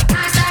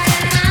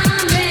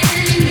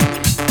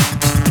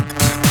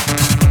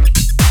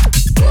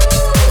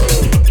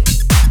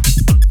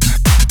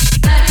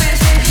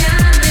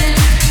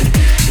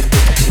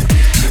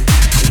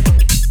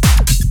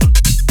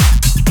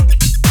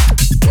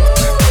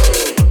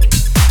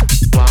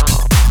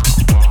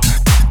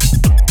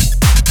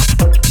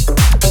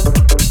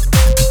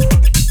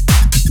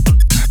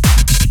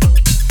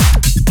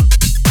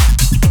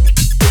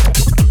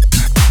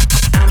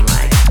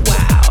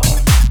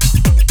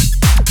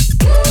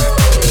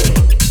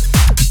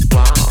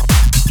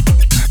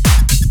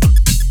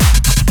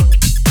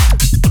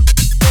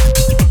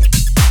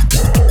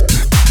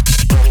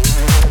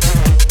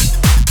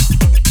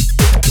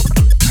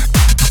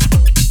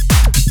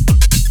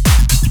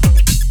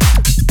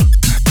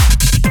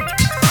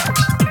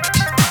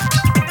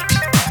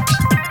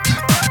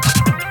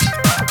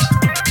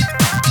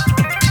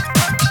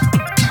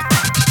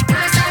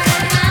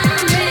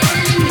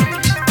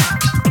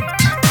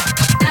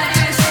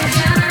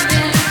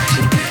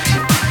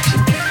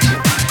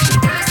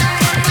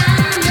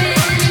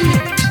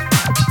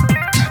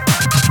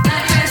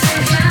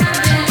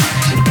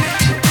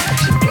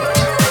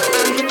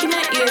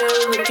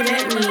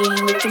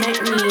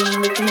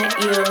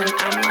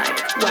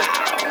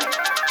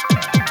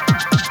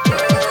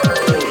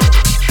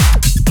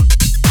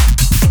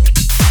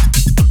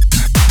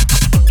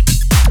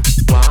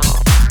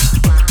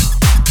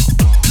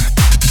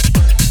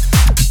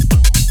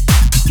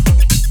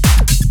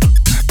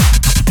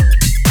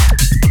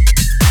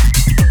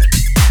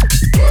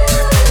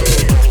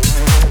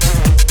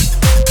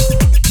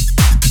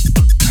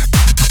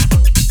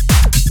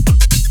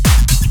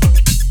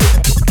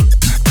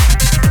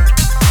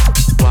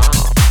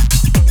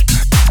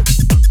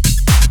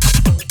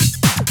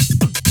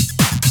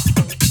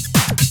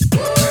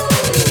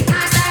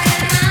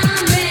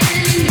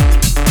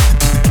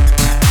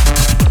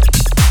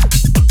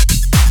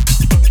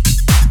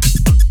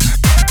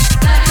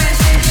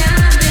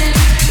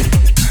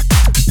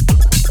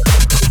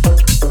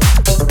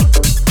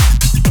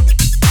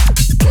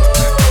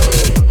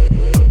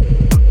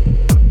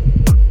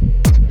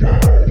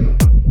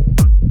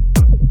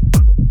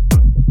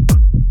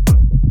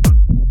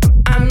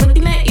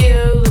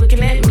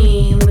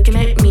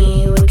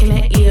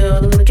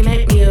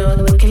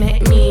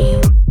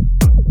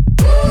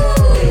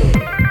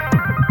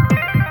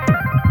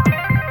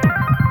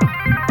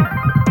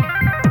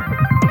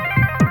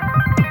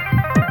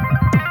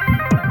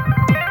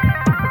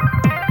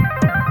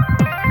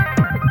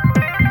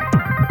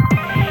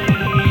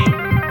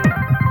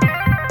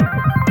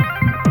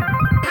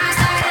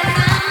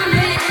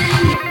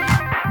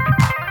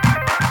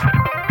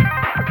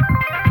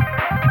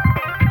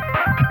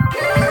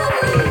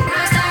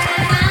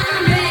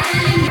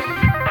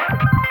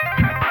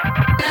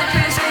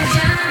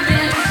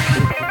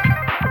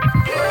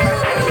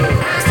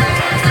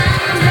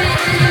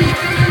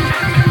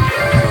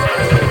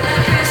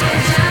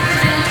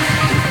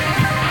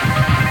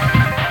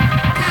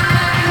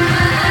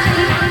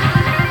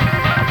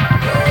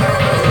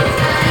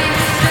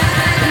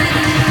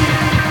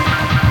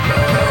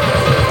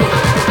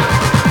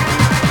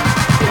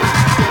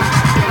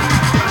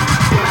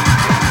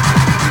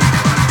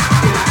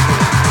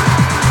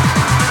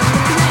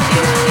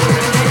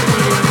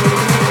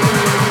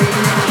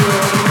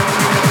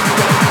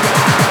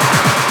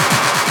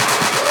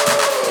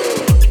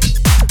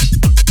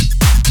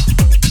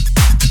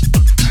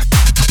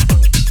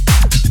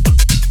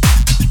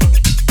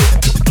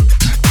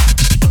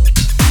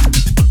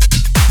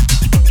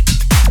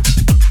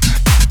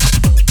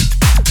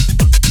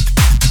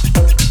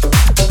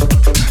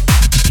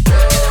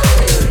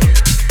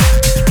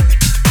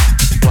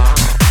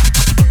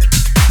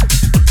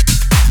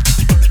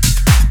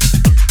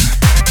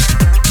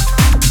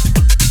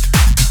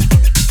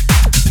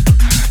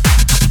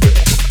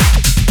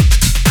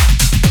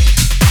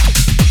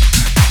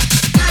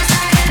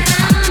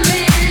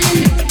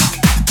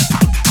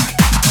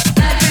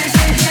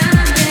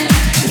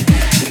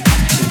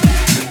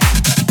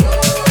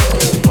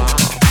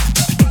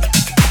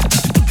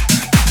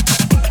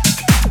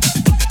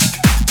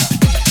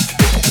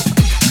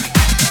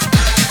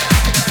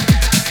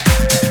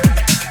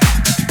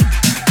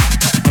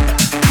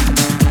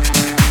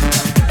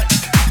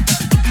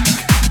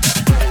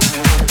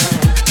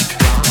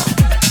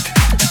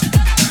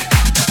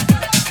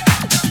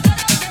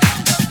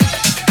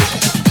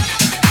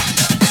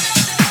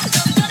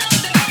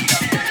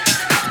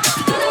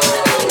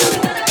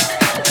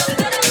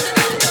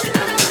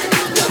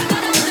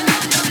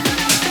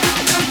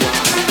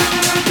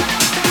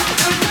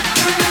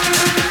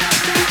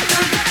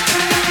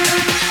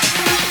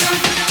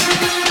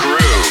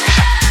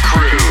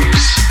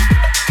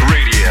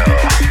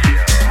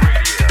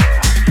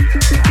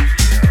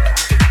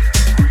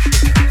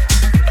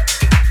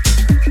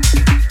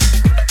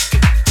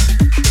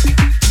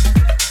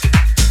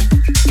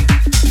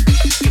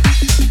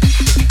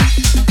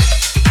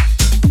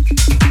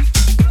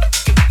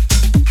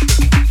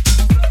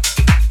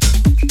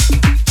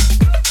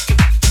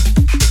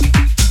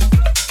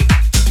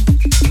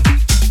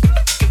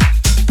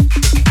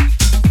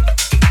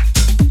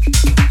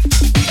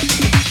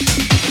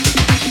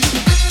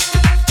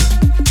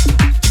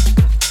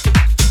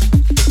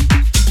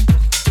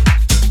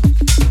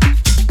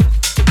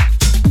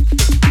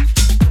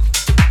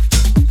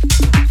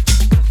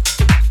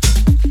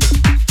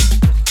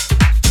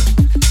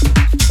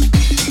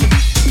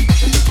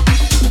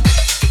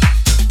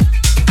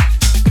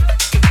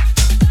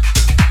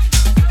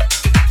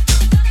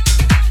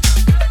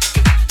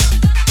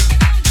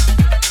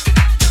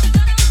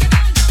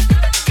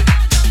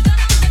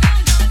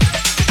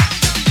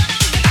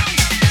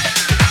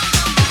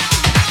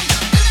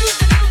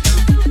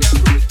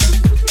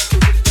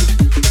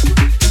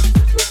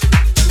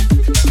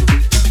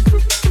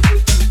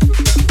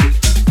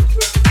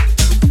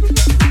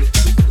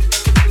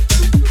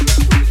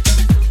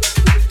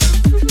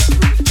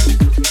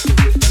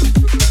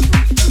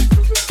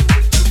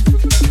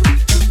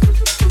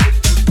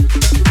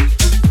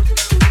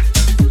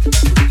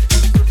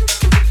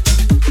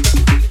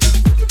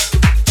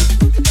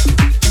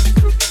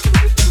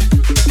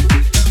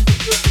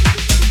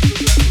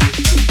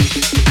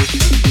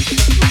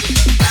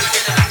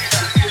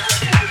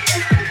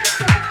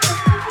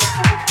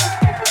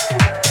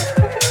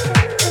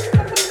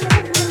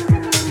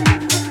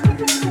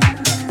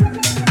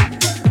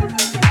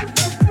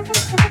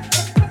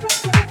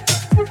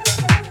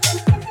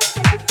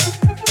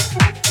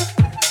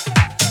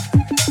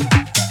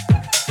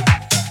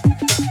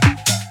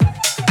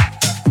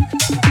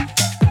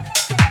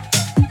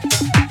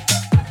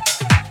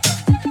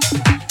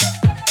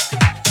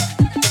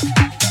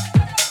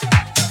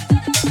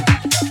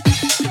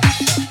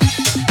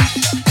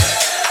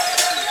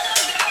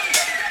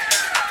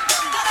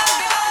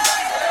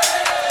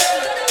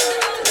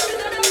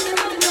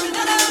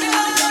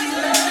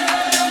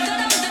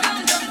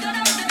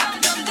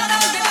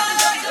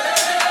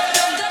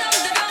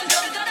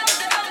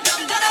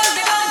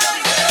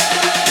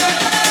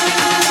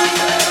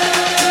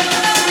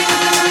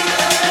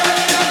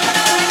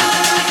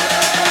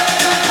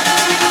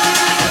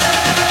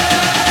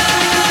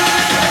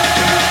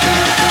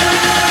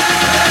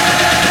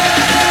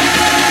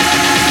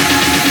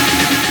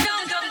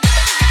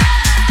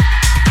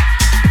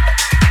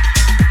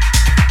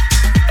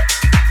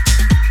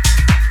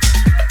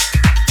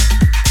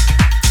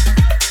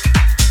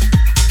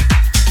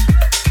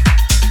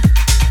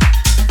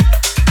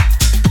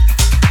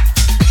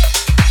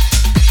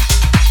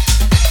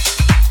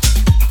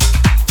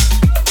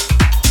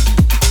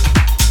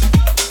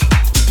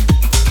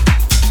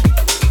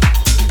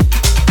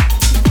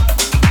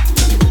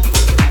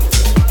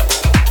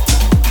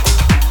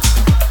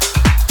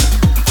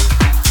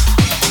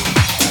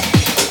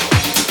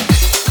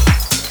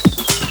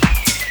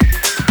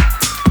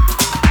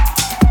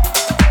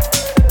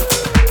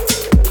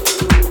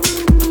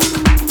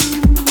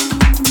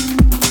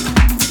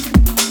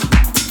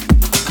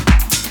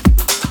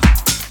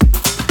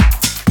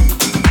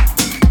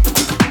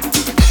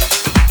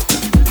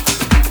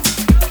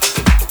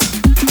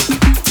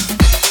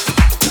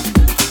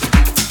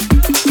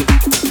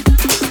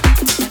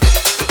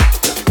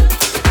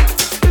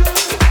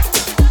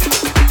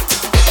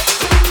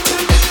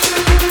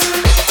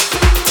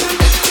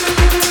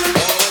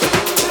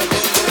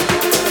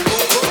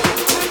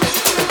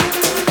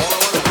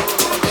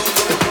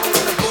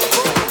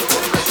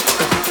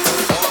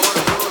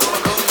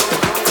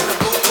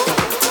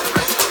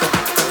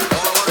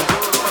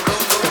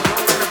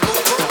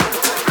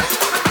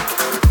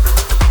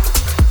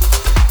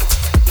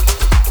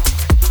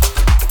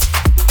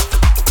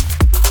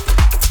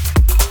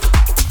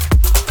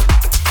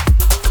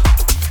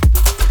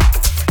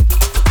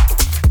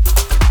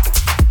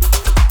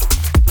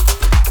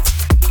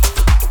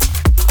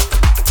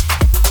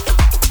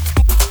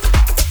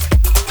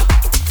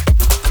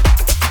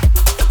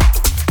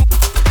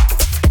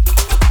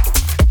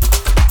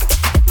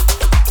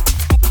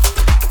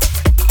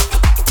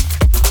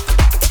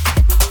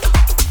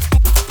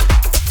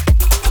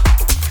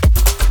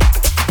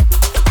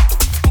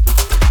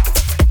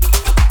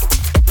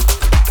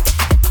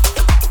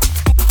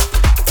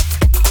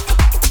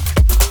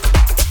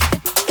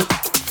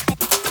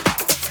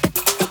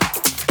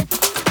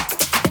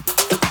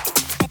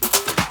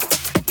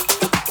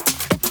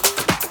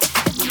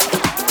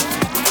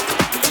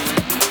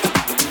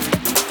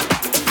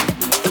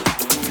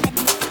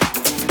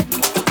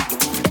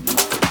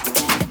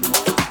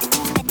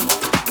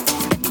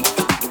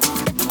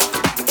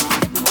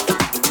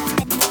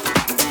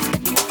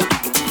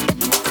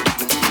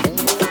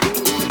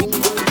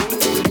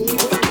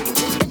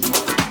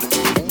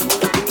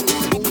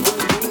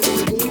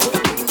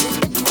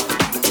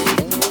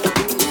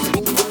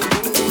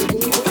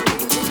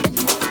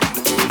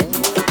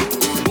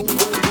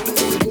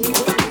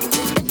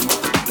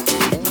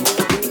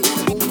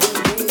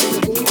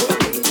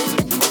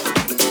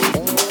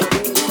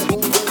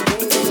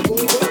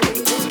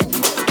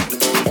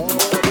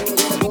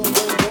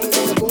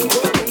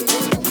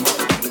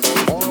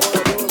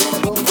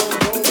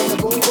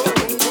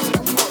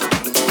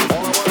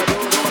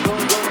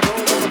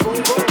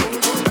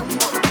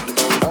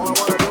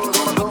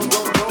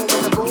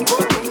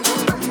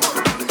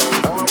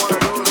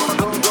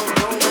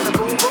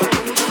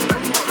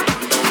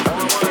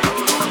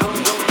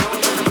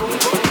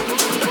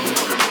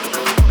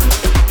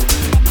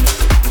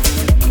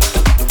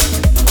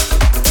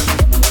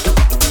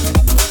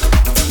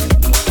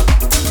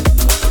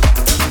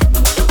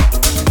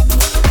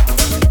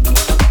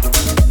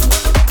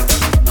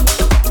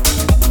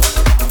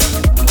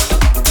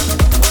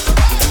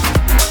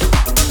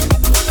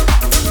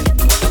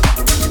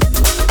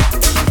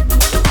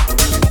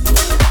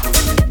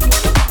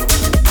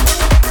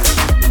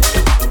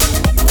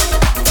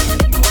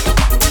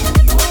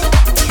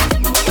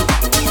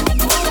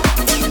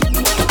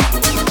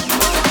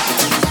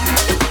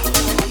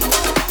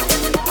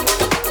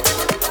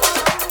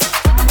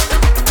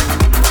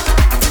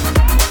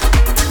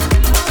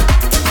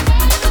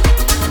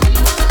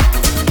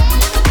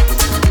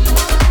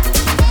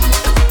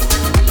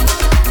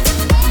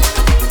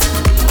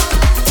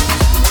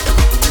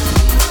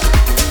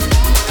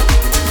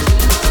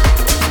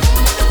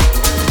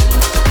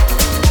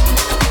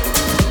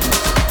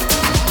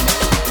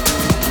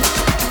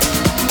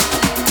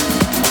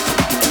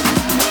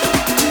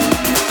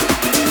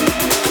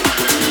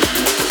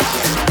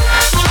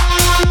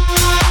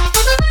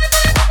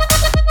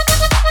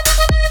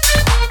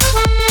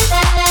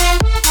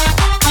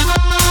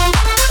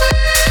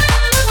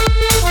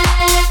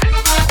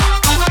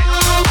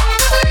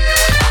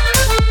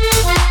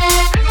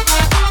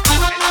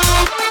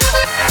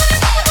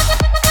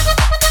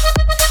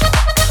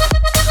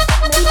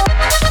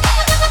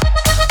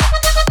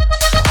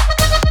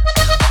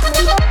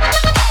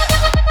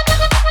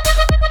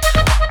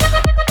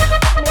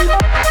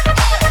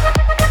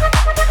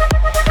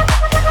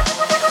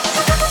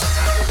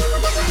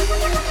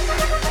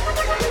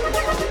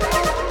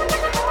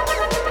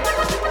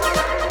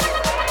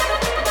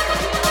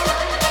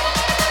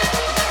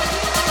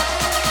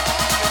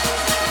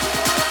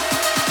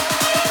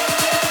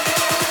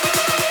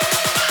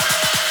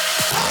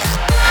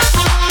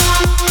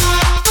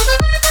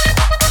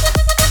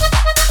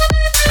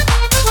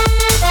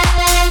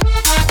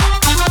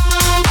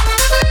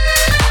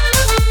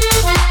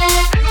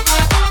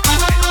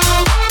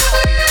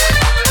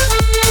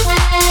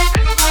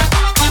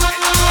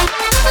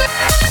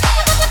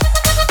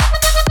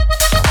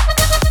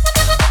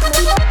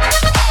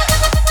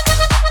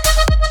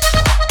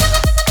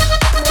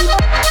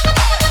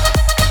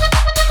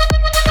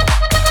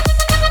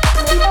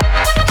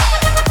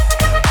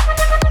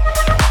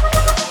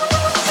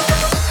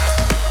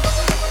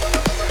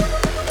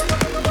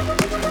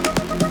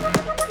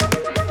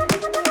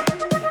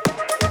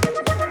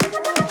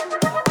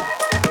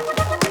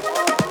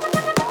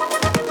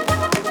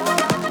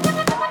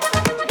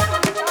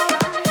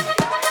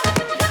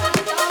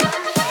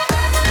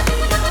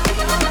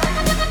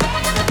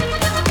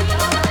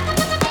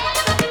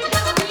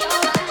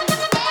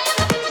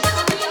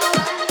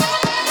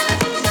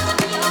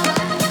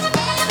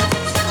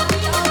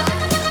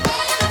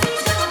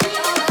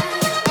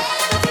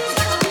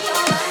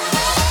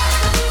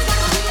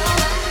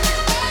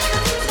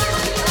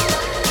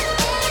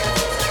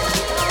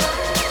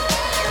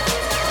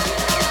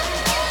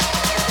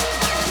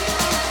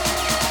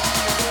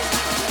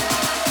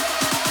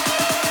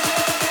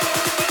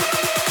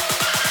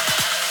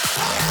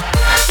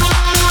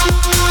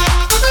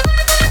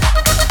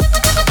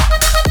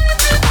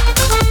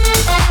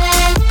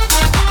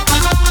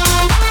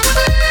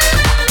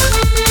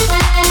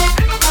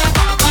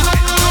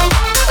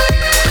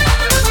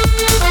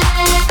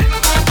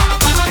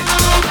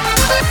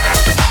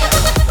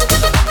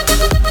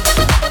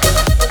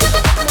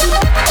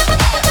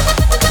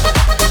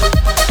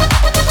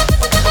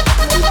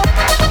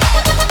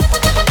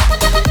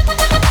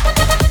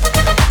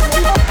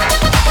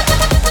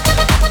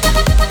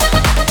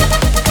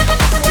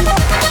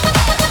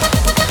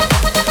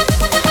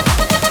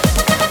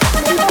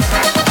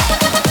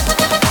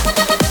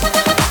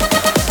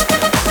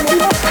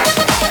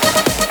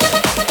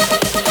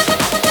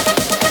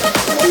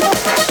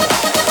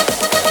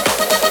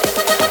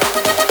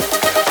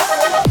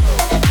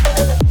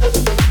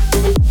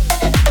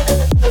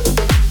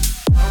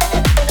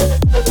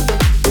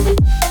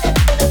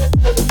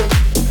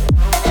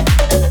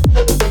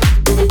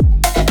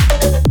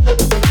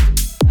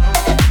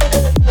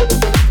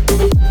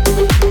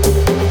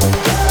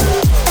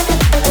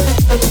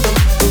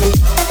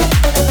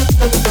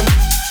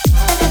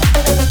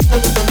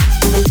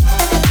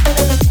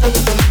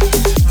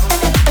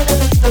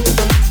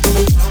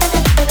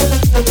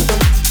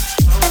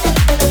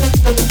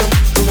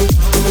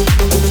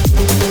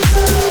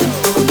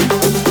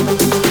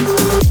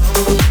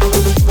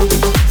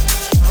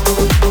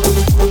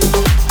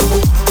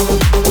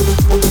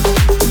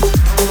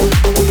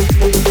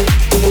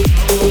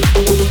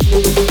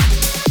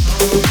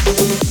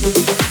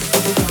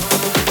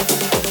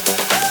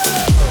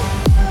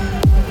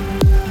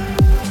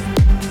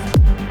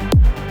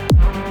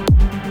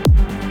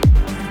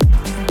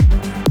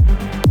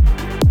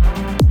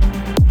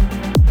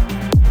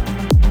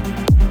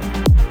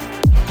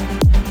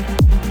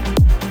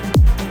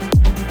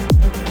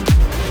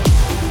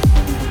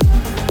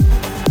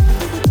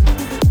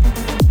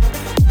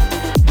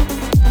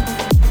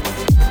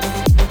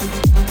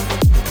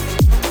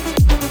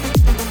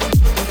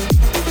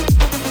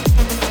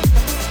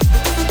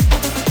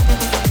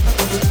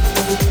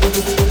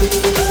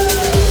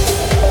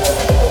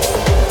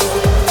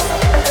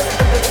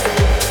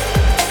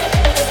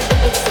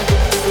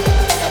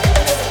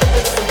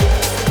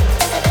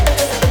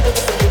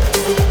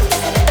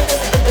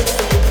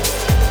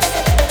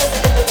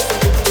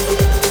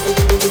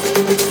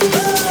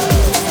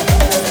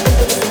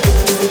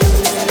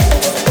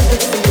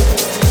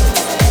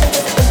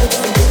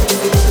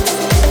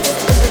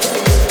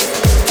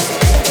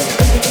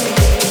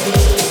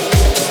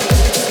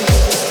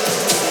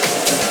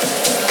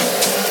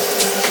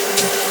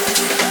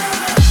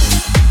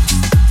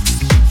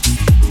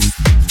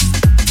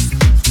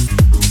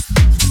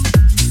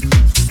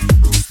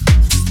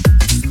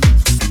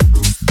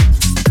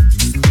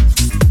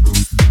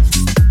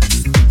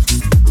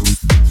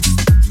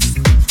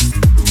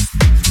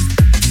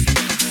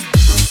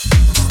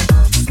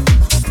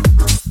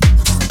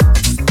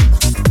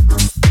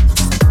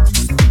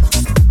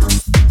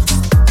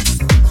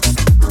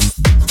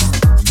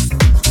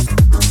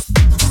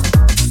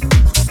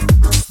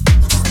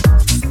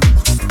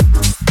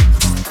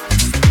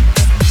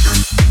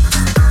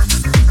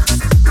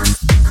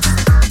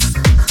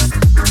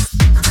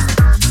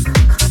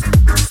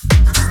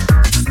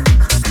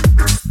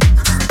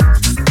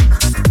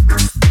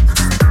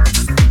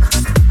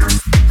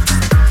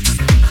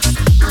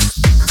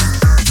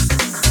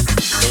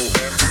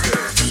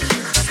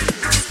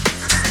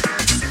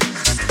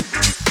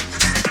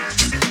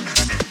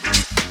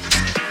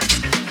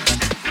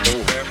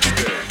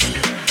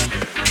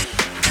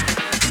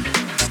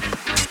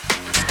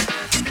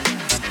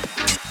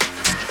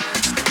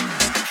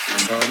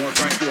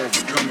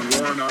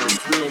 and I are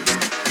thrilled to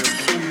have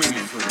so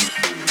many friends,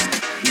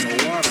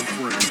 a lot of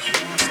friends,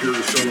 here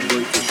to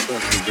celebrate this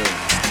special day.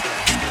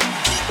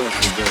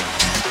 Special day.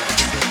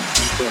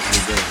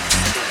 Special day.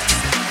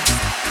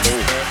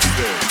 Oh, happy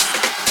day.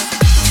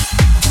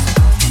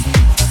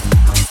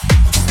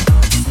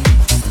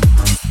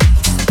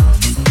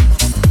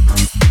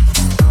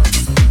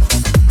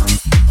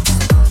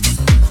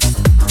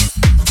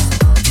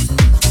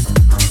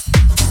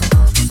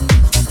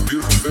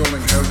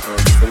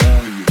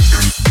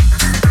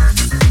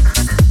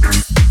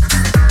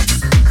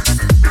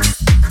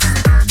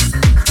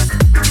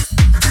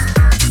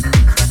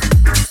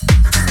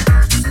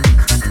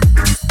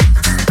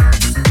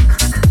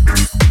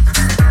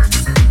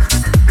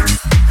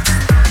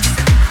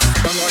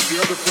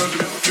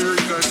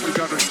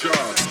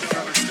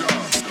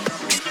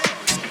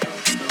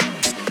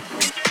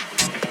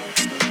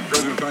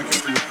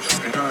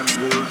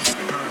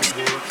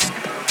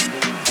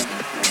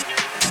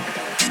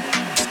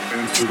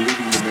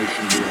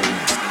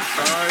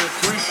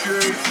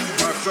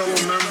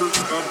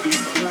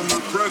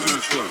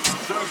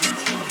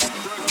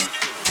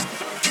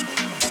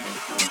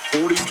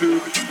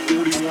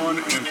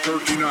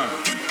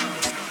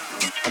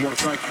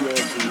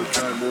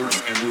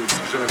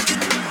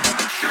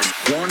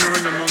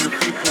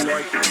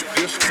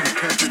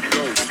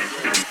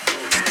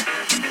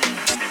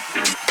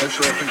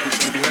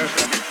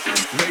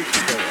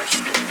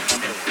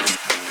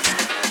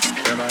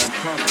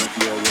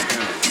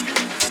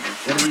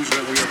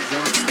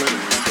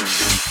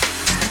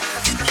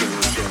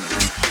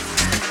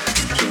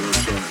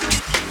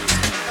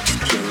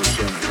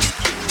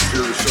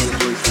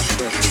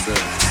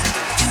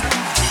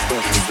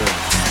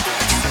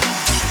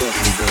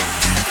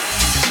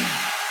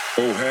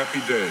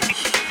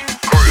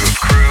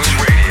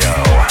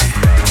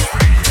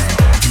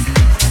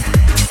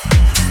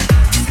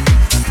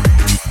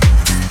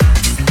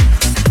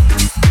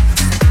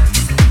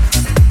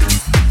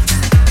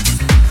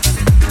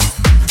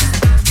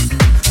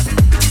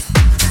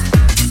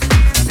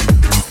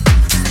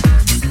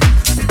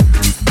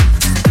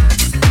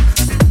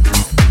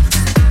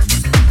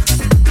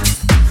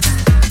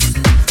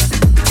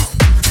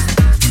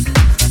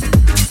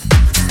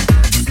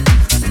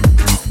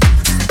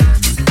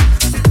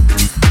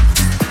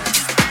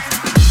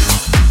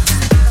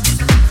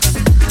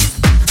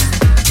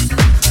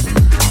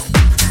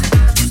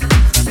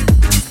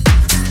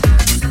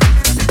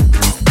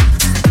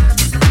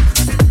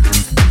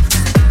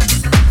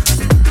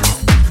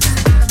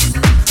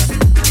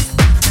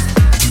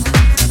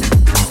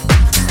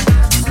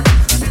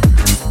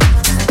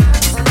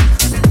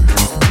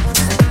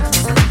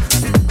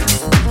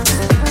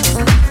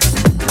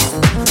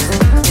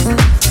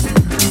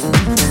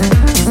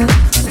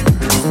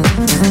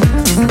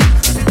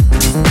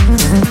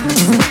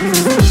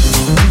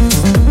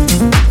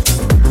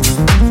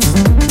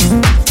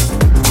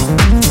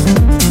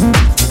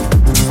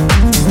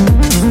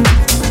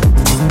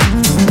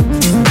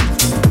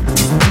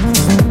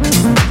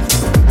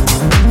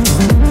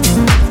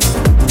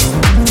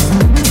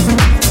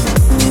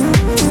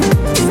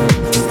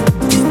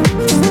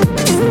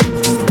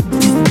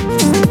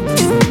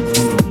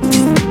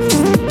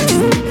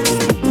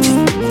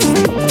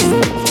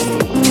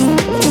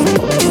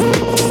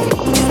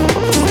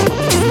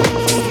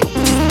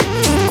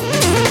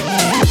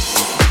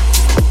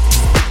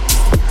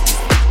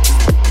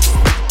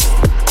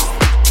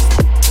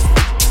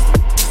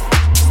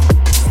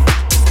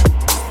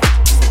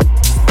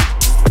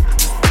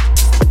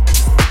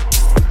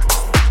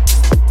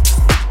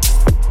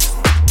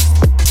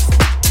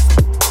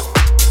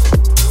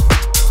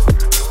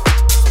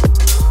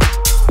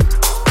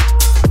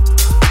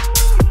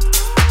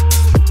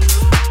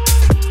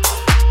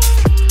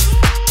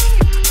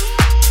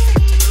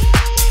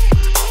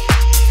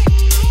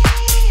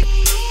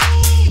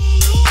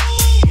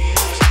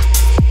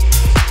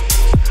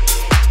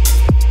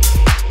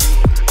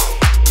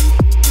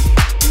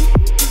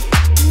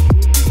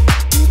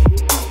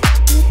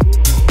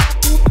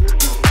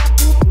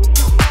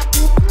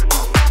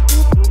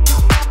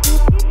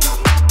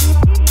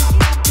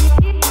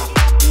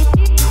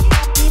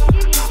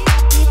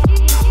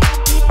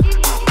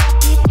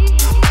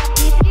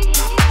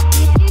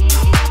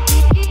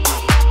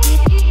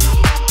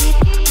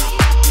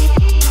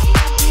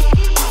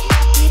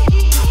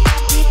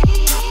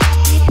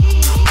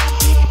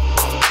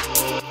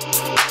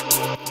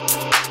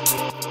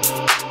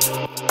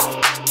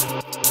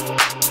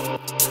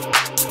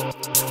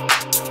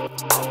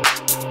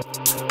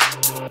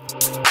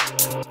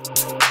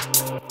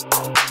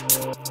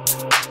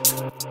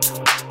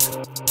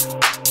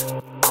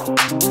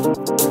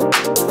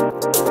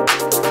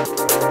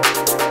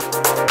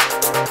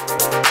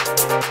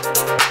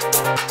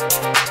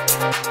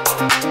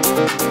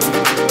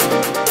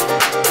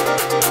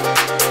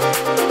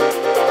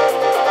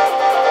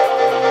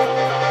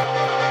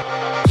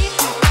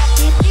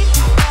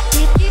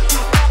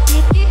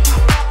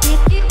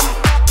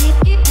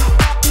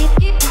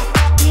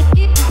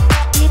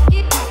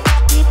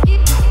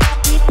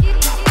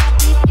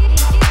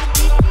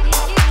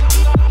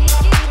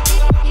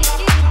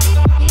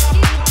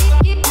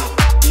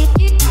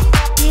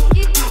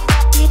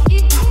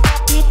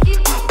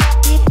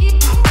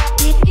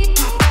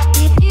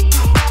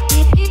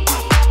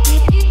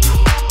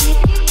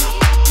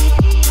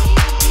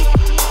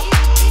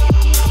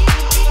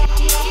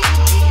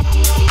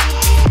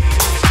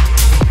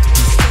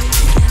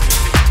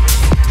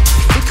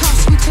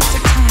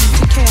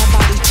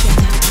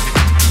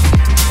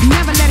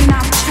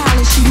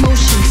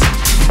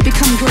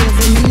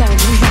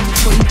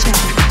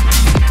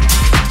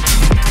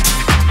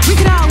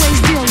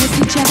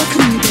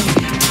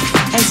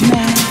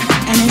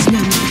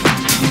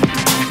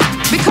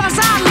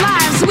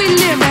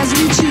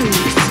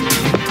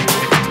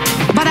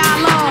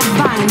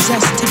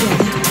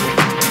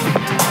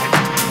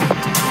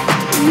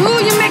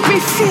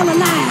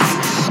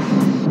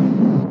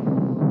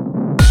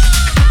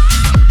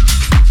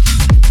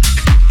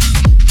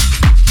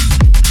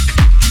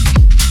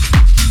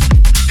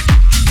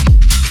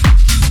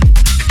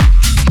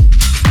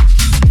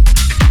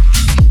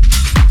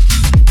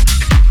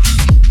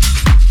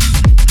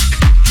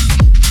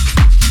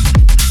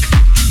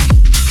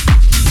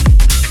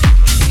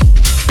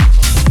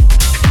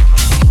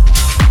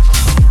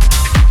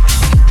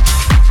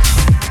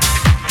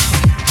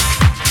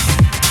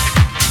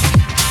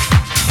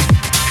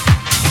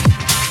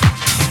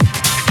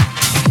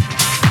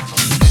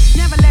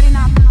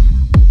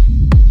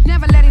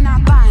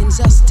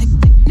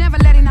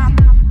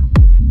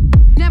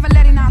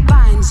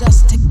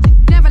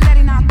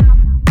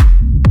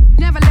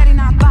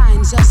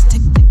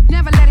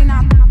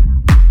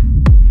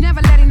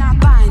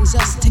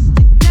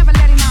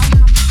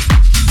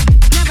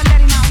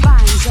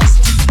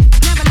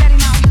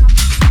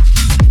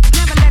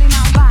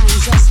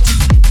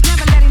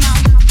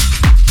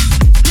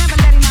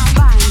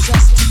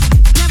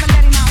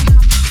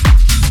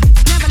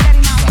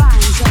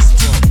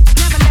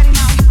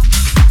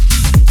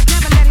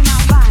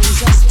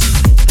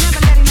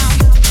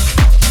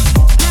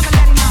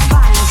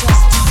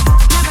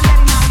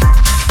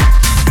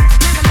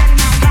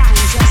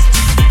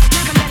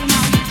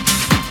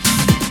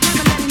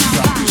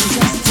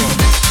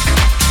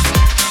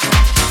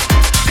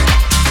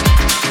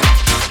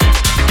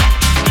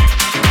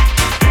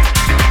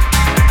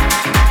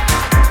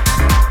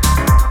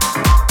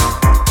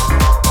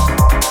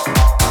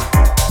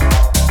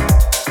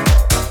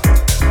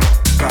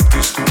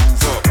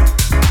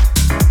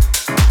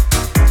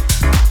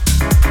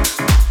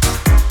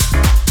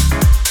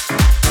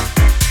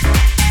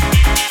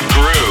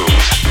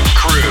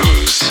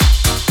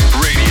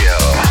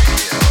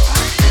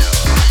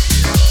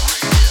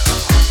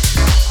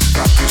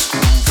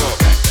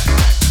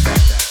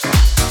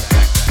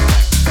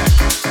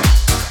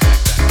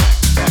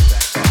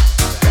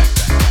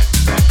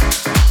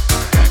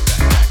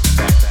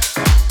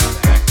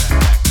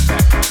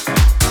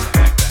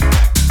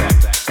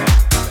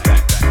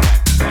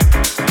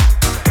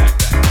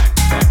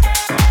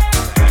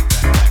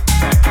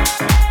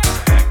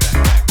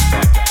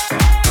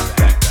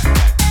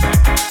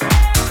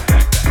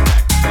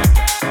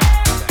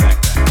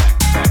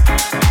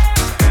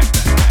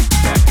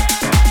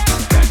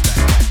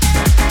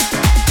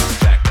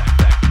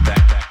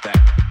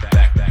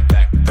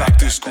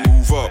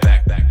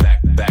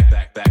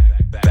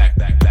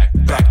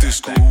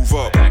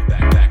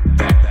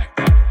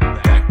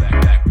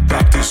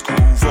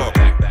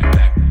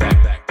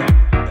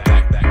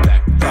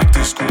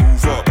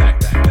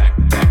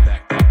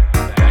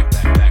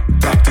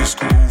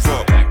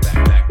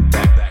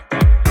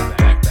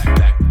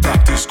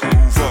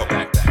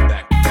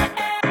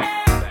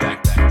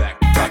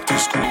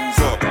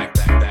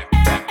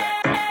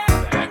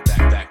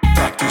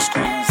 this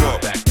groove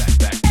up.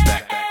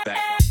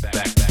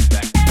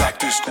 Back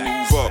this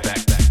groove up. Back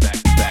this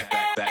groove up.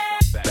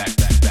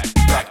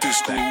 Back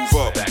this groove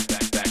up.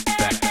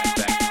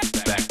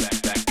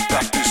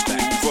 Back this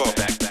groove up.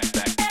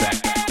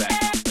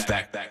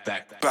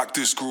 Back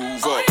this groove up. Back this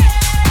groove up.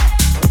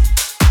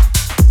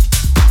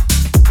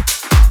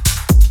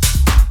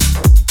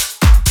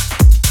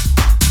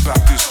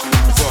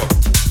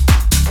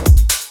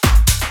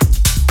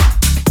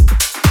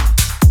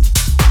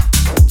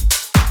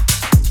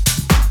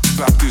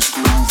 Back this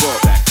groove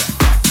up.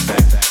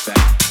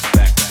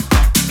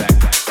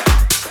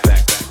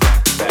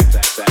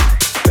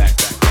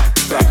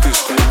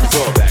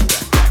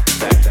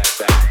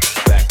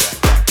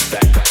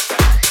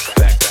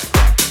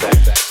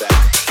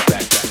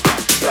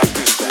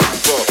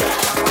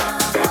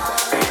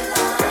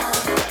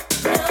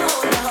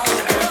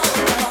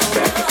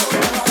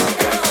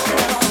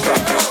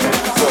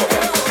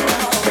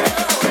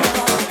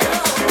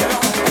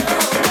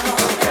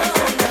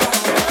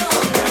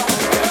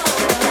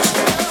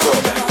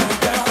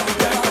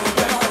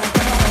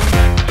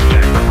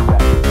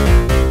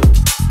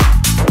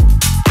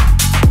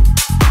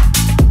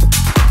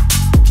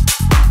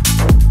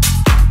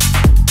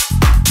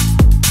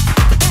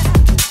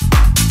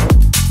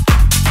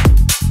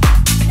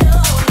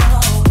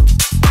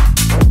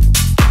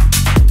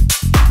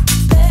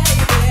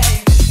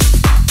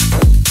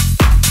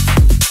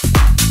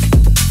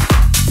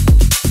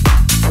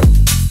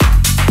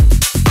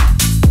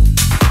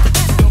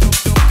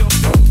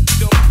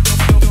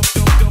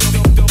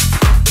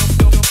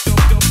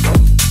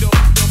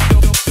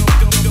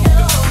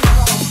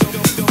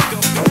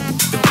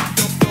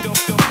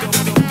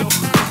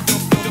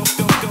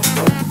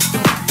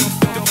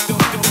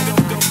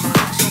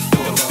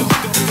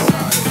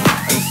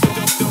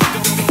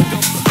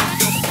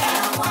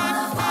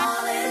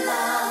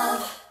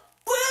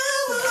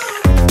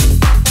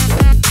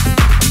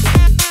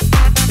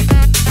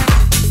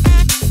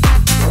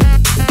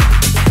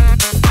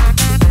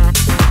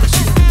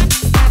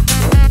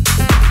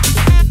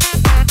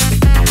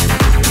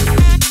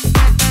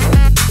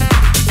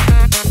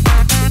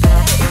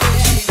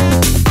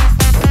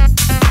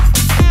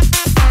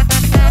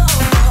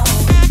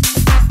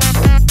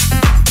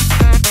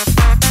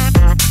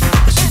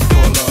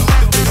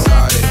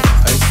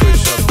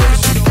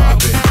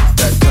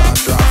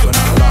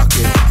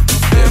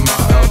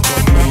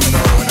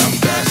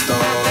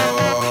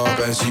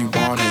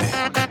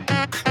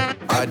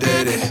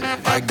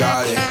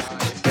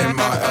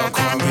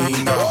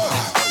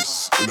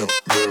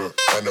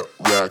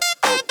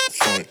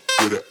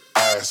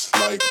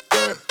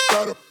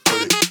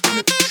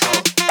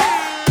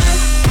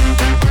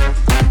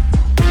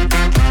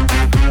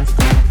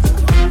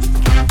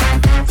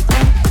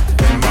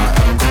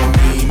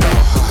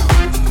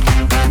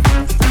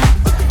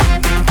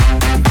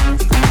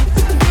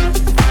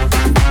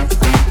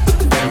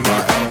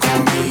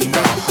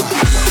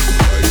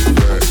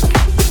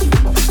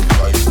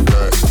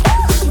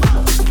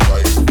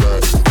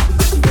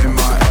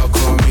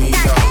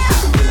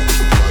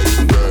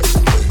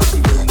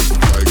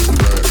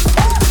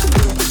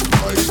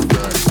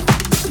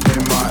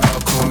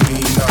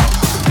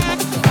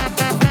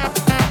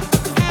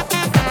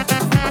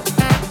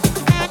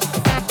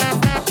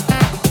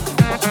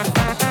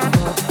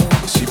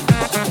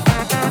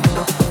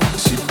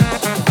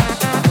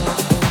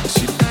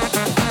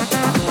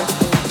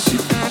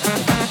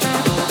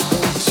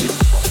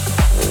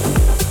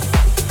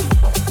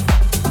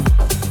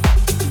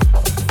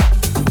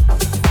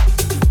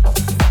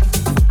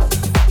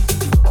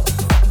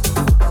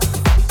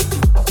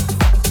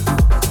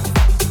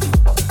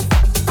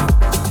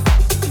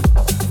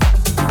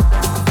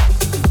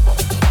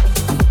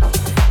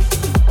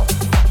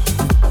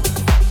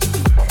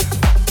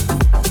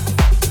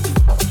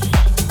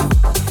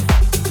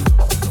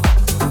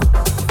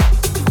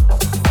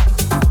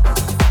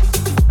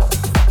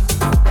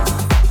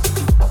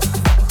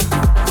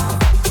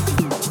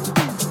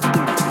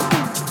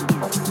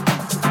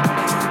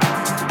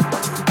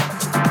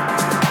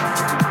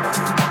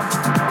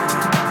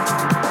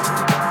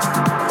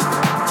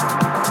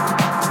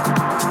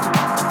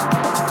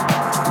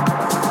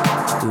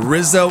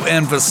 Rizzo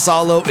and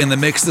Vassalo in the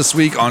mix this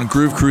week on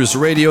Groove Cruise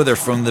Radio. They're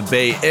from the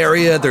Bay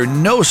Area. They're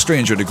no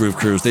stranger to Groove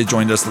Cruise. They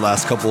joined us the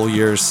last couple of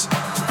years,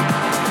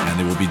 and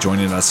they will be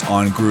joining us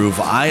on Groove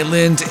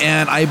Island.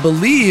 And I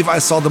believe I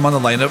saw them on the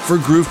lineup for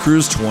Groove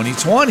Cruise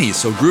 2020.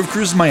 So Groove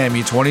Cruise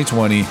Miami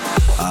 2020,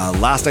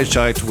 last I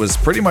checked, was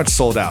pretty much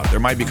sold out. There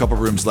might be a couple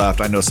rooms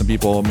left. I know some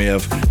people may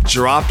have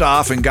dropped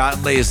off and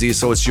gotten lazy,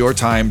 so it's your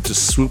time to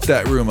swoop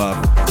that room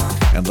up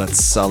and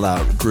let's sell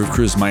out Groove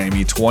Cruise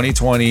Miami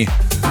 2020.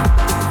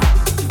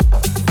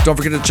 Don't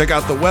forget to check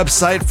out the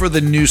website for the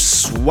new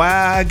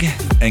swag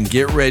and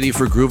get ready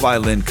for Groove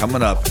Island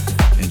coming up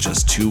in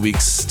just 2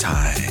 weeks'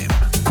 time.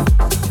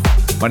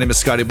 My name is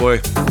Scotty Boy.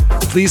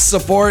 Please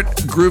support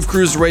Groove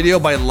Cruise Radio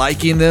by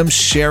liking them,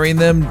 sharing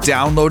them,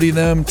 downloading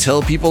them,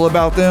 tell people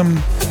about them.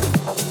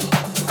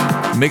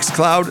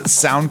 Mixcloud,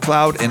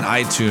 SoundCloud, and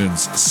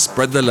iTunes.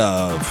 Spread the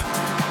love.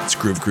 It's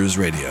Groove Cruise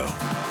Radio.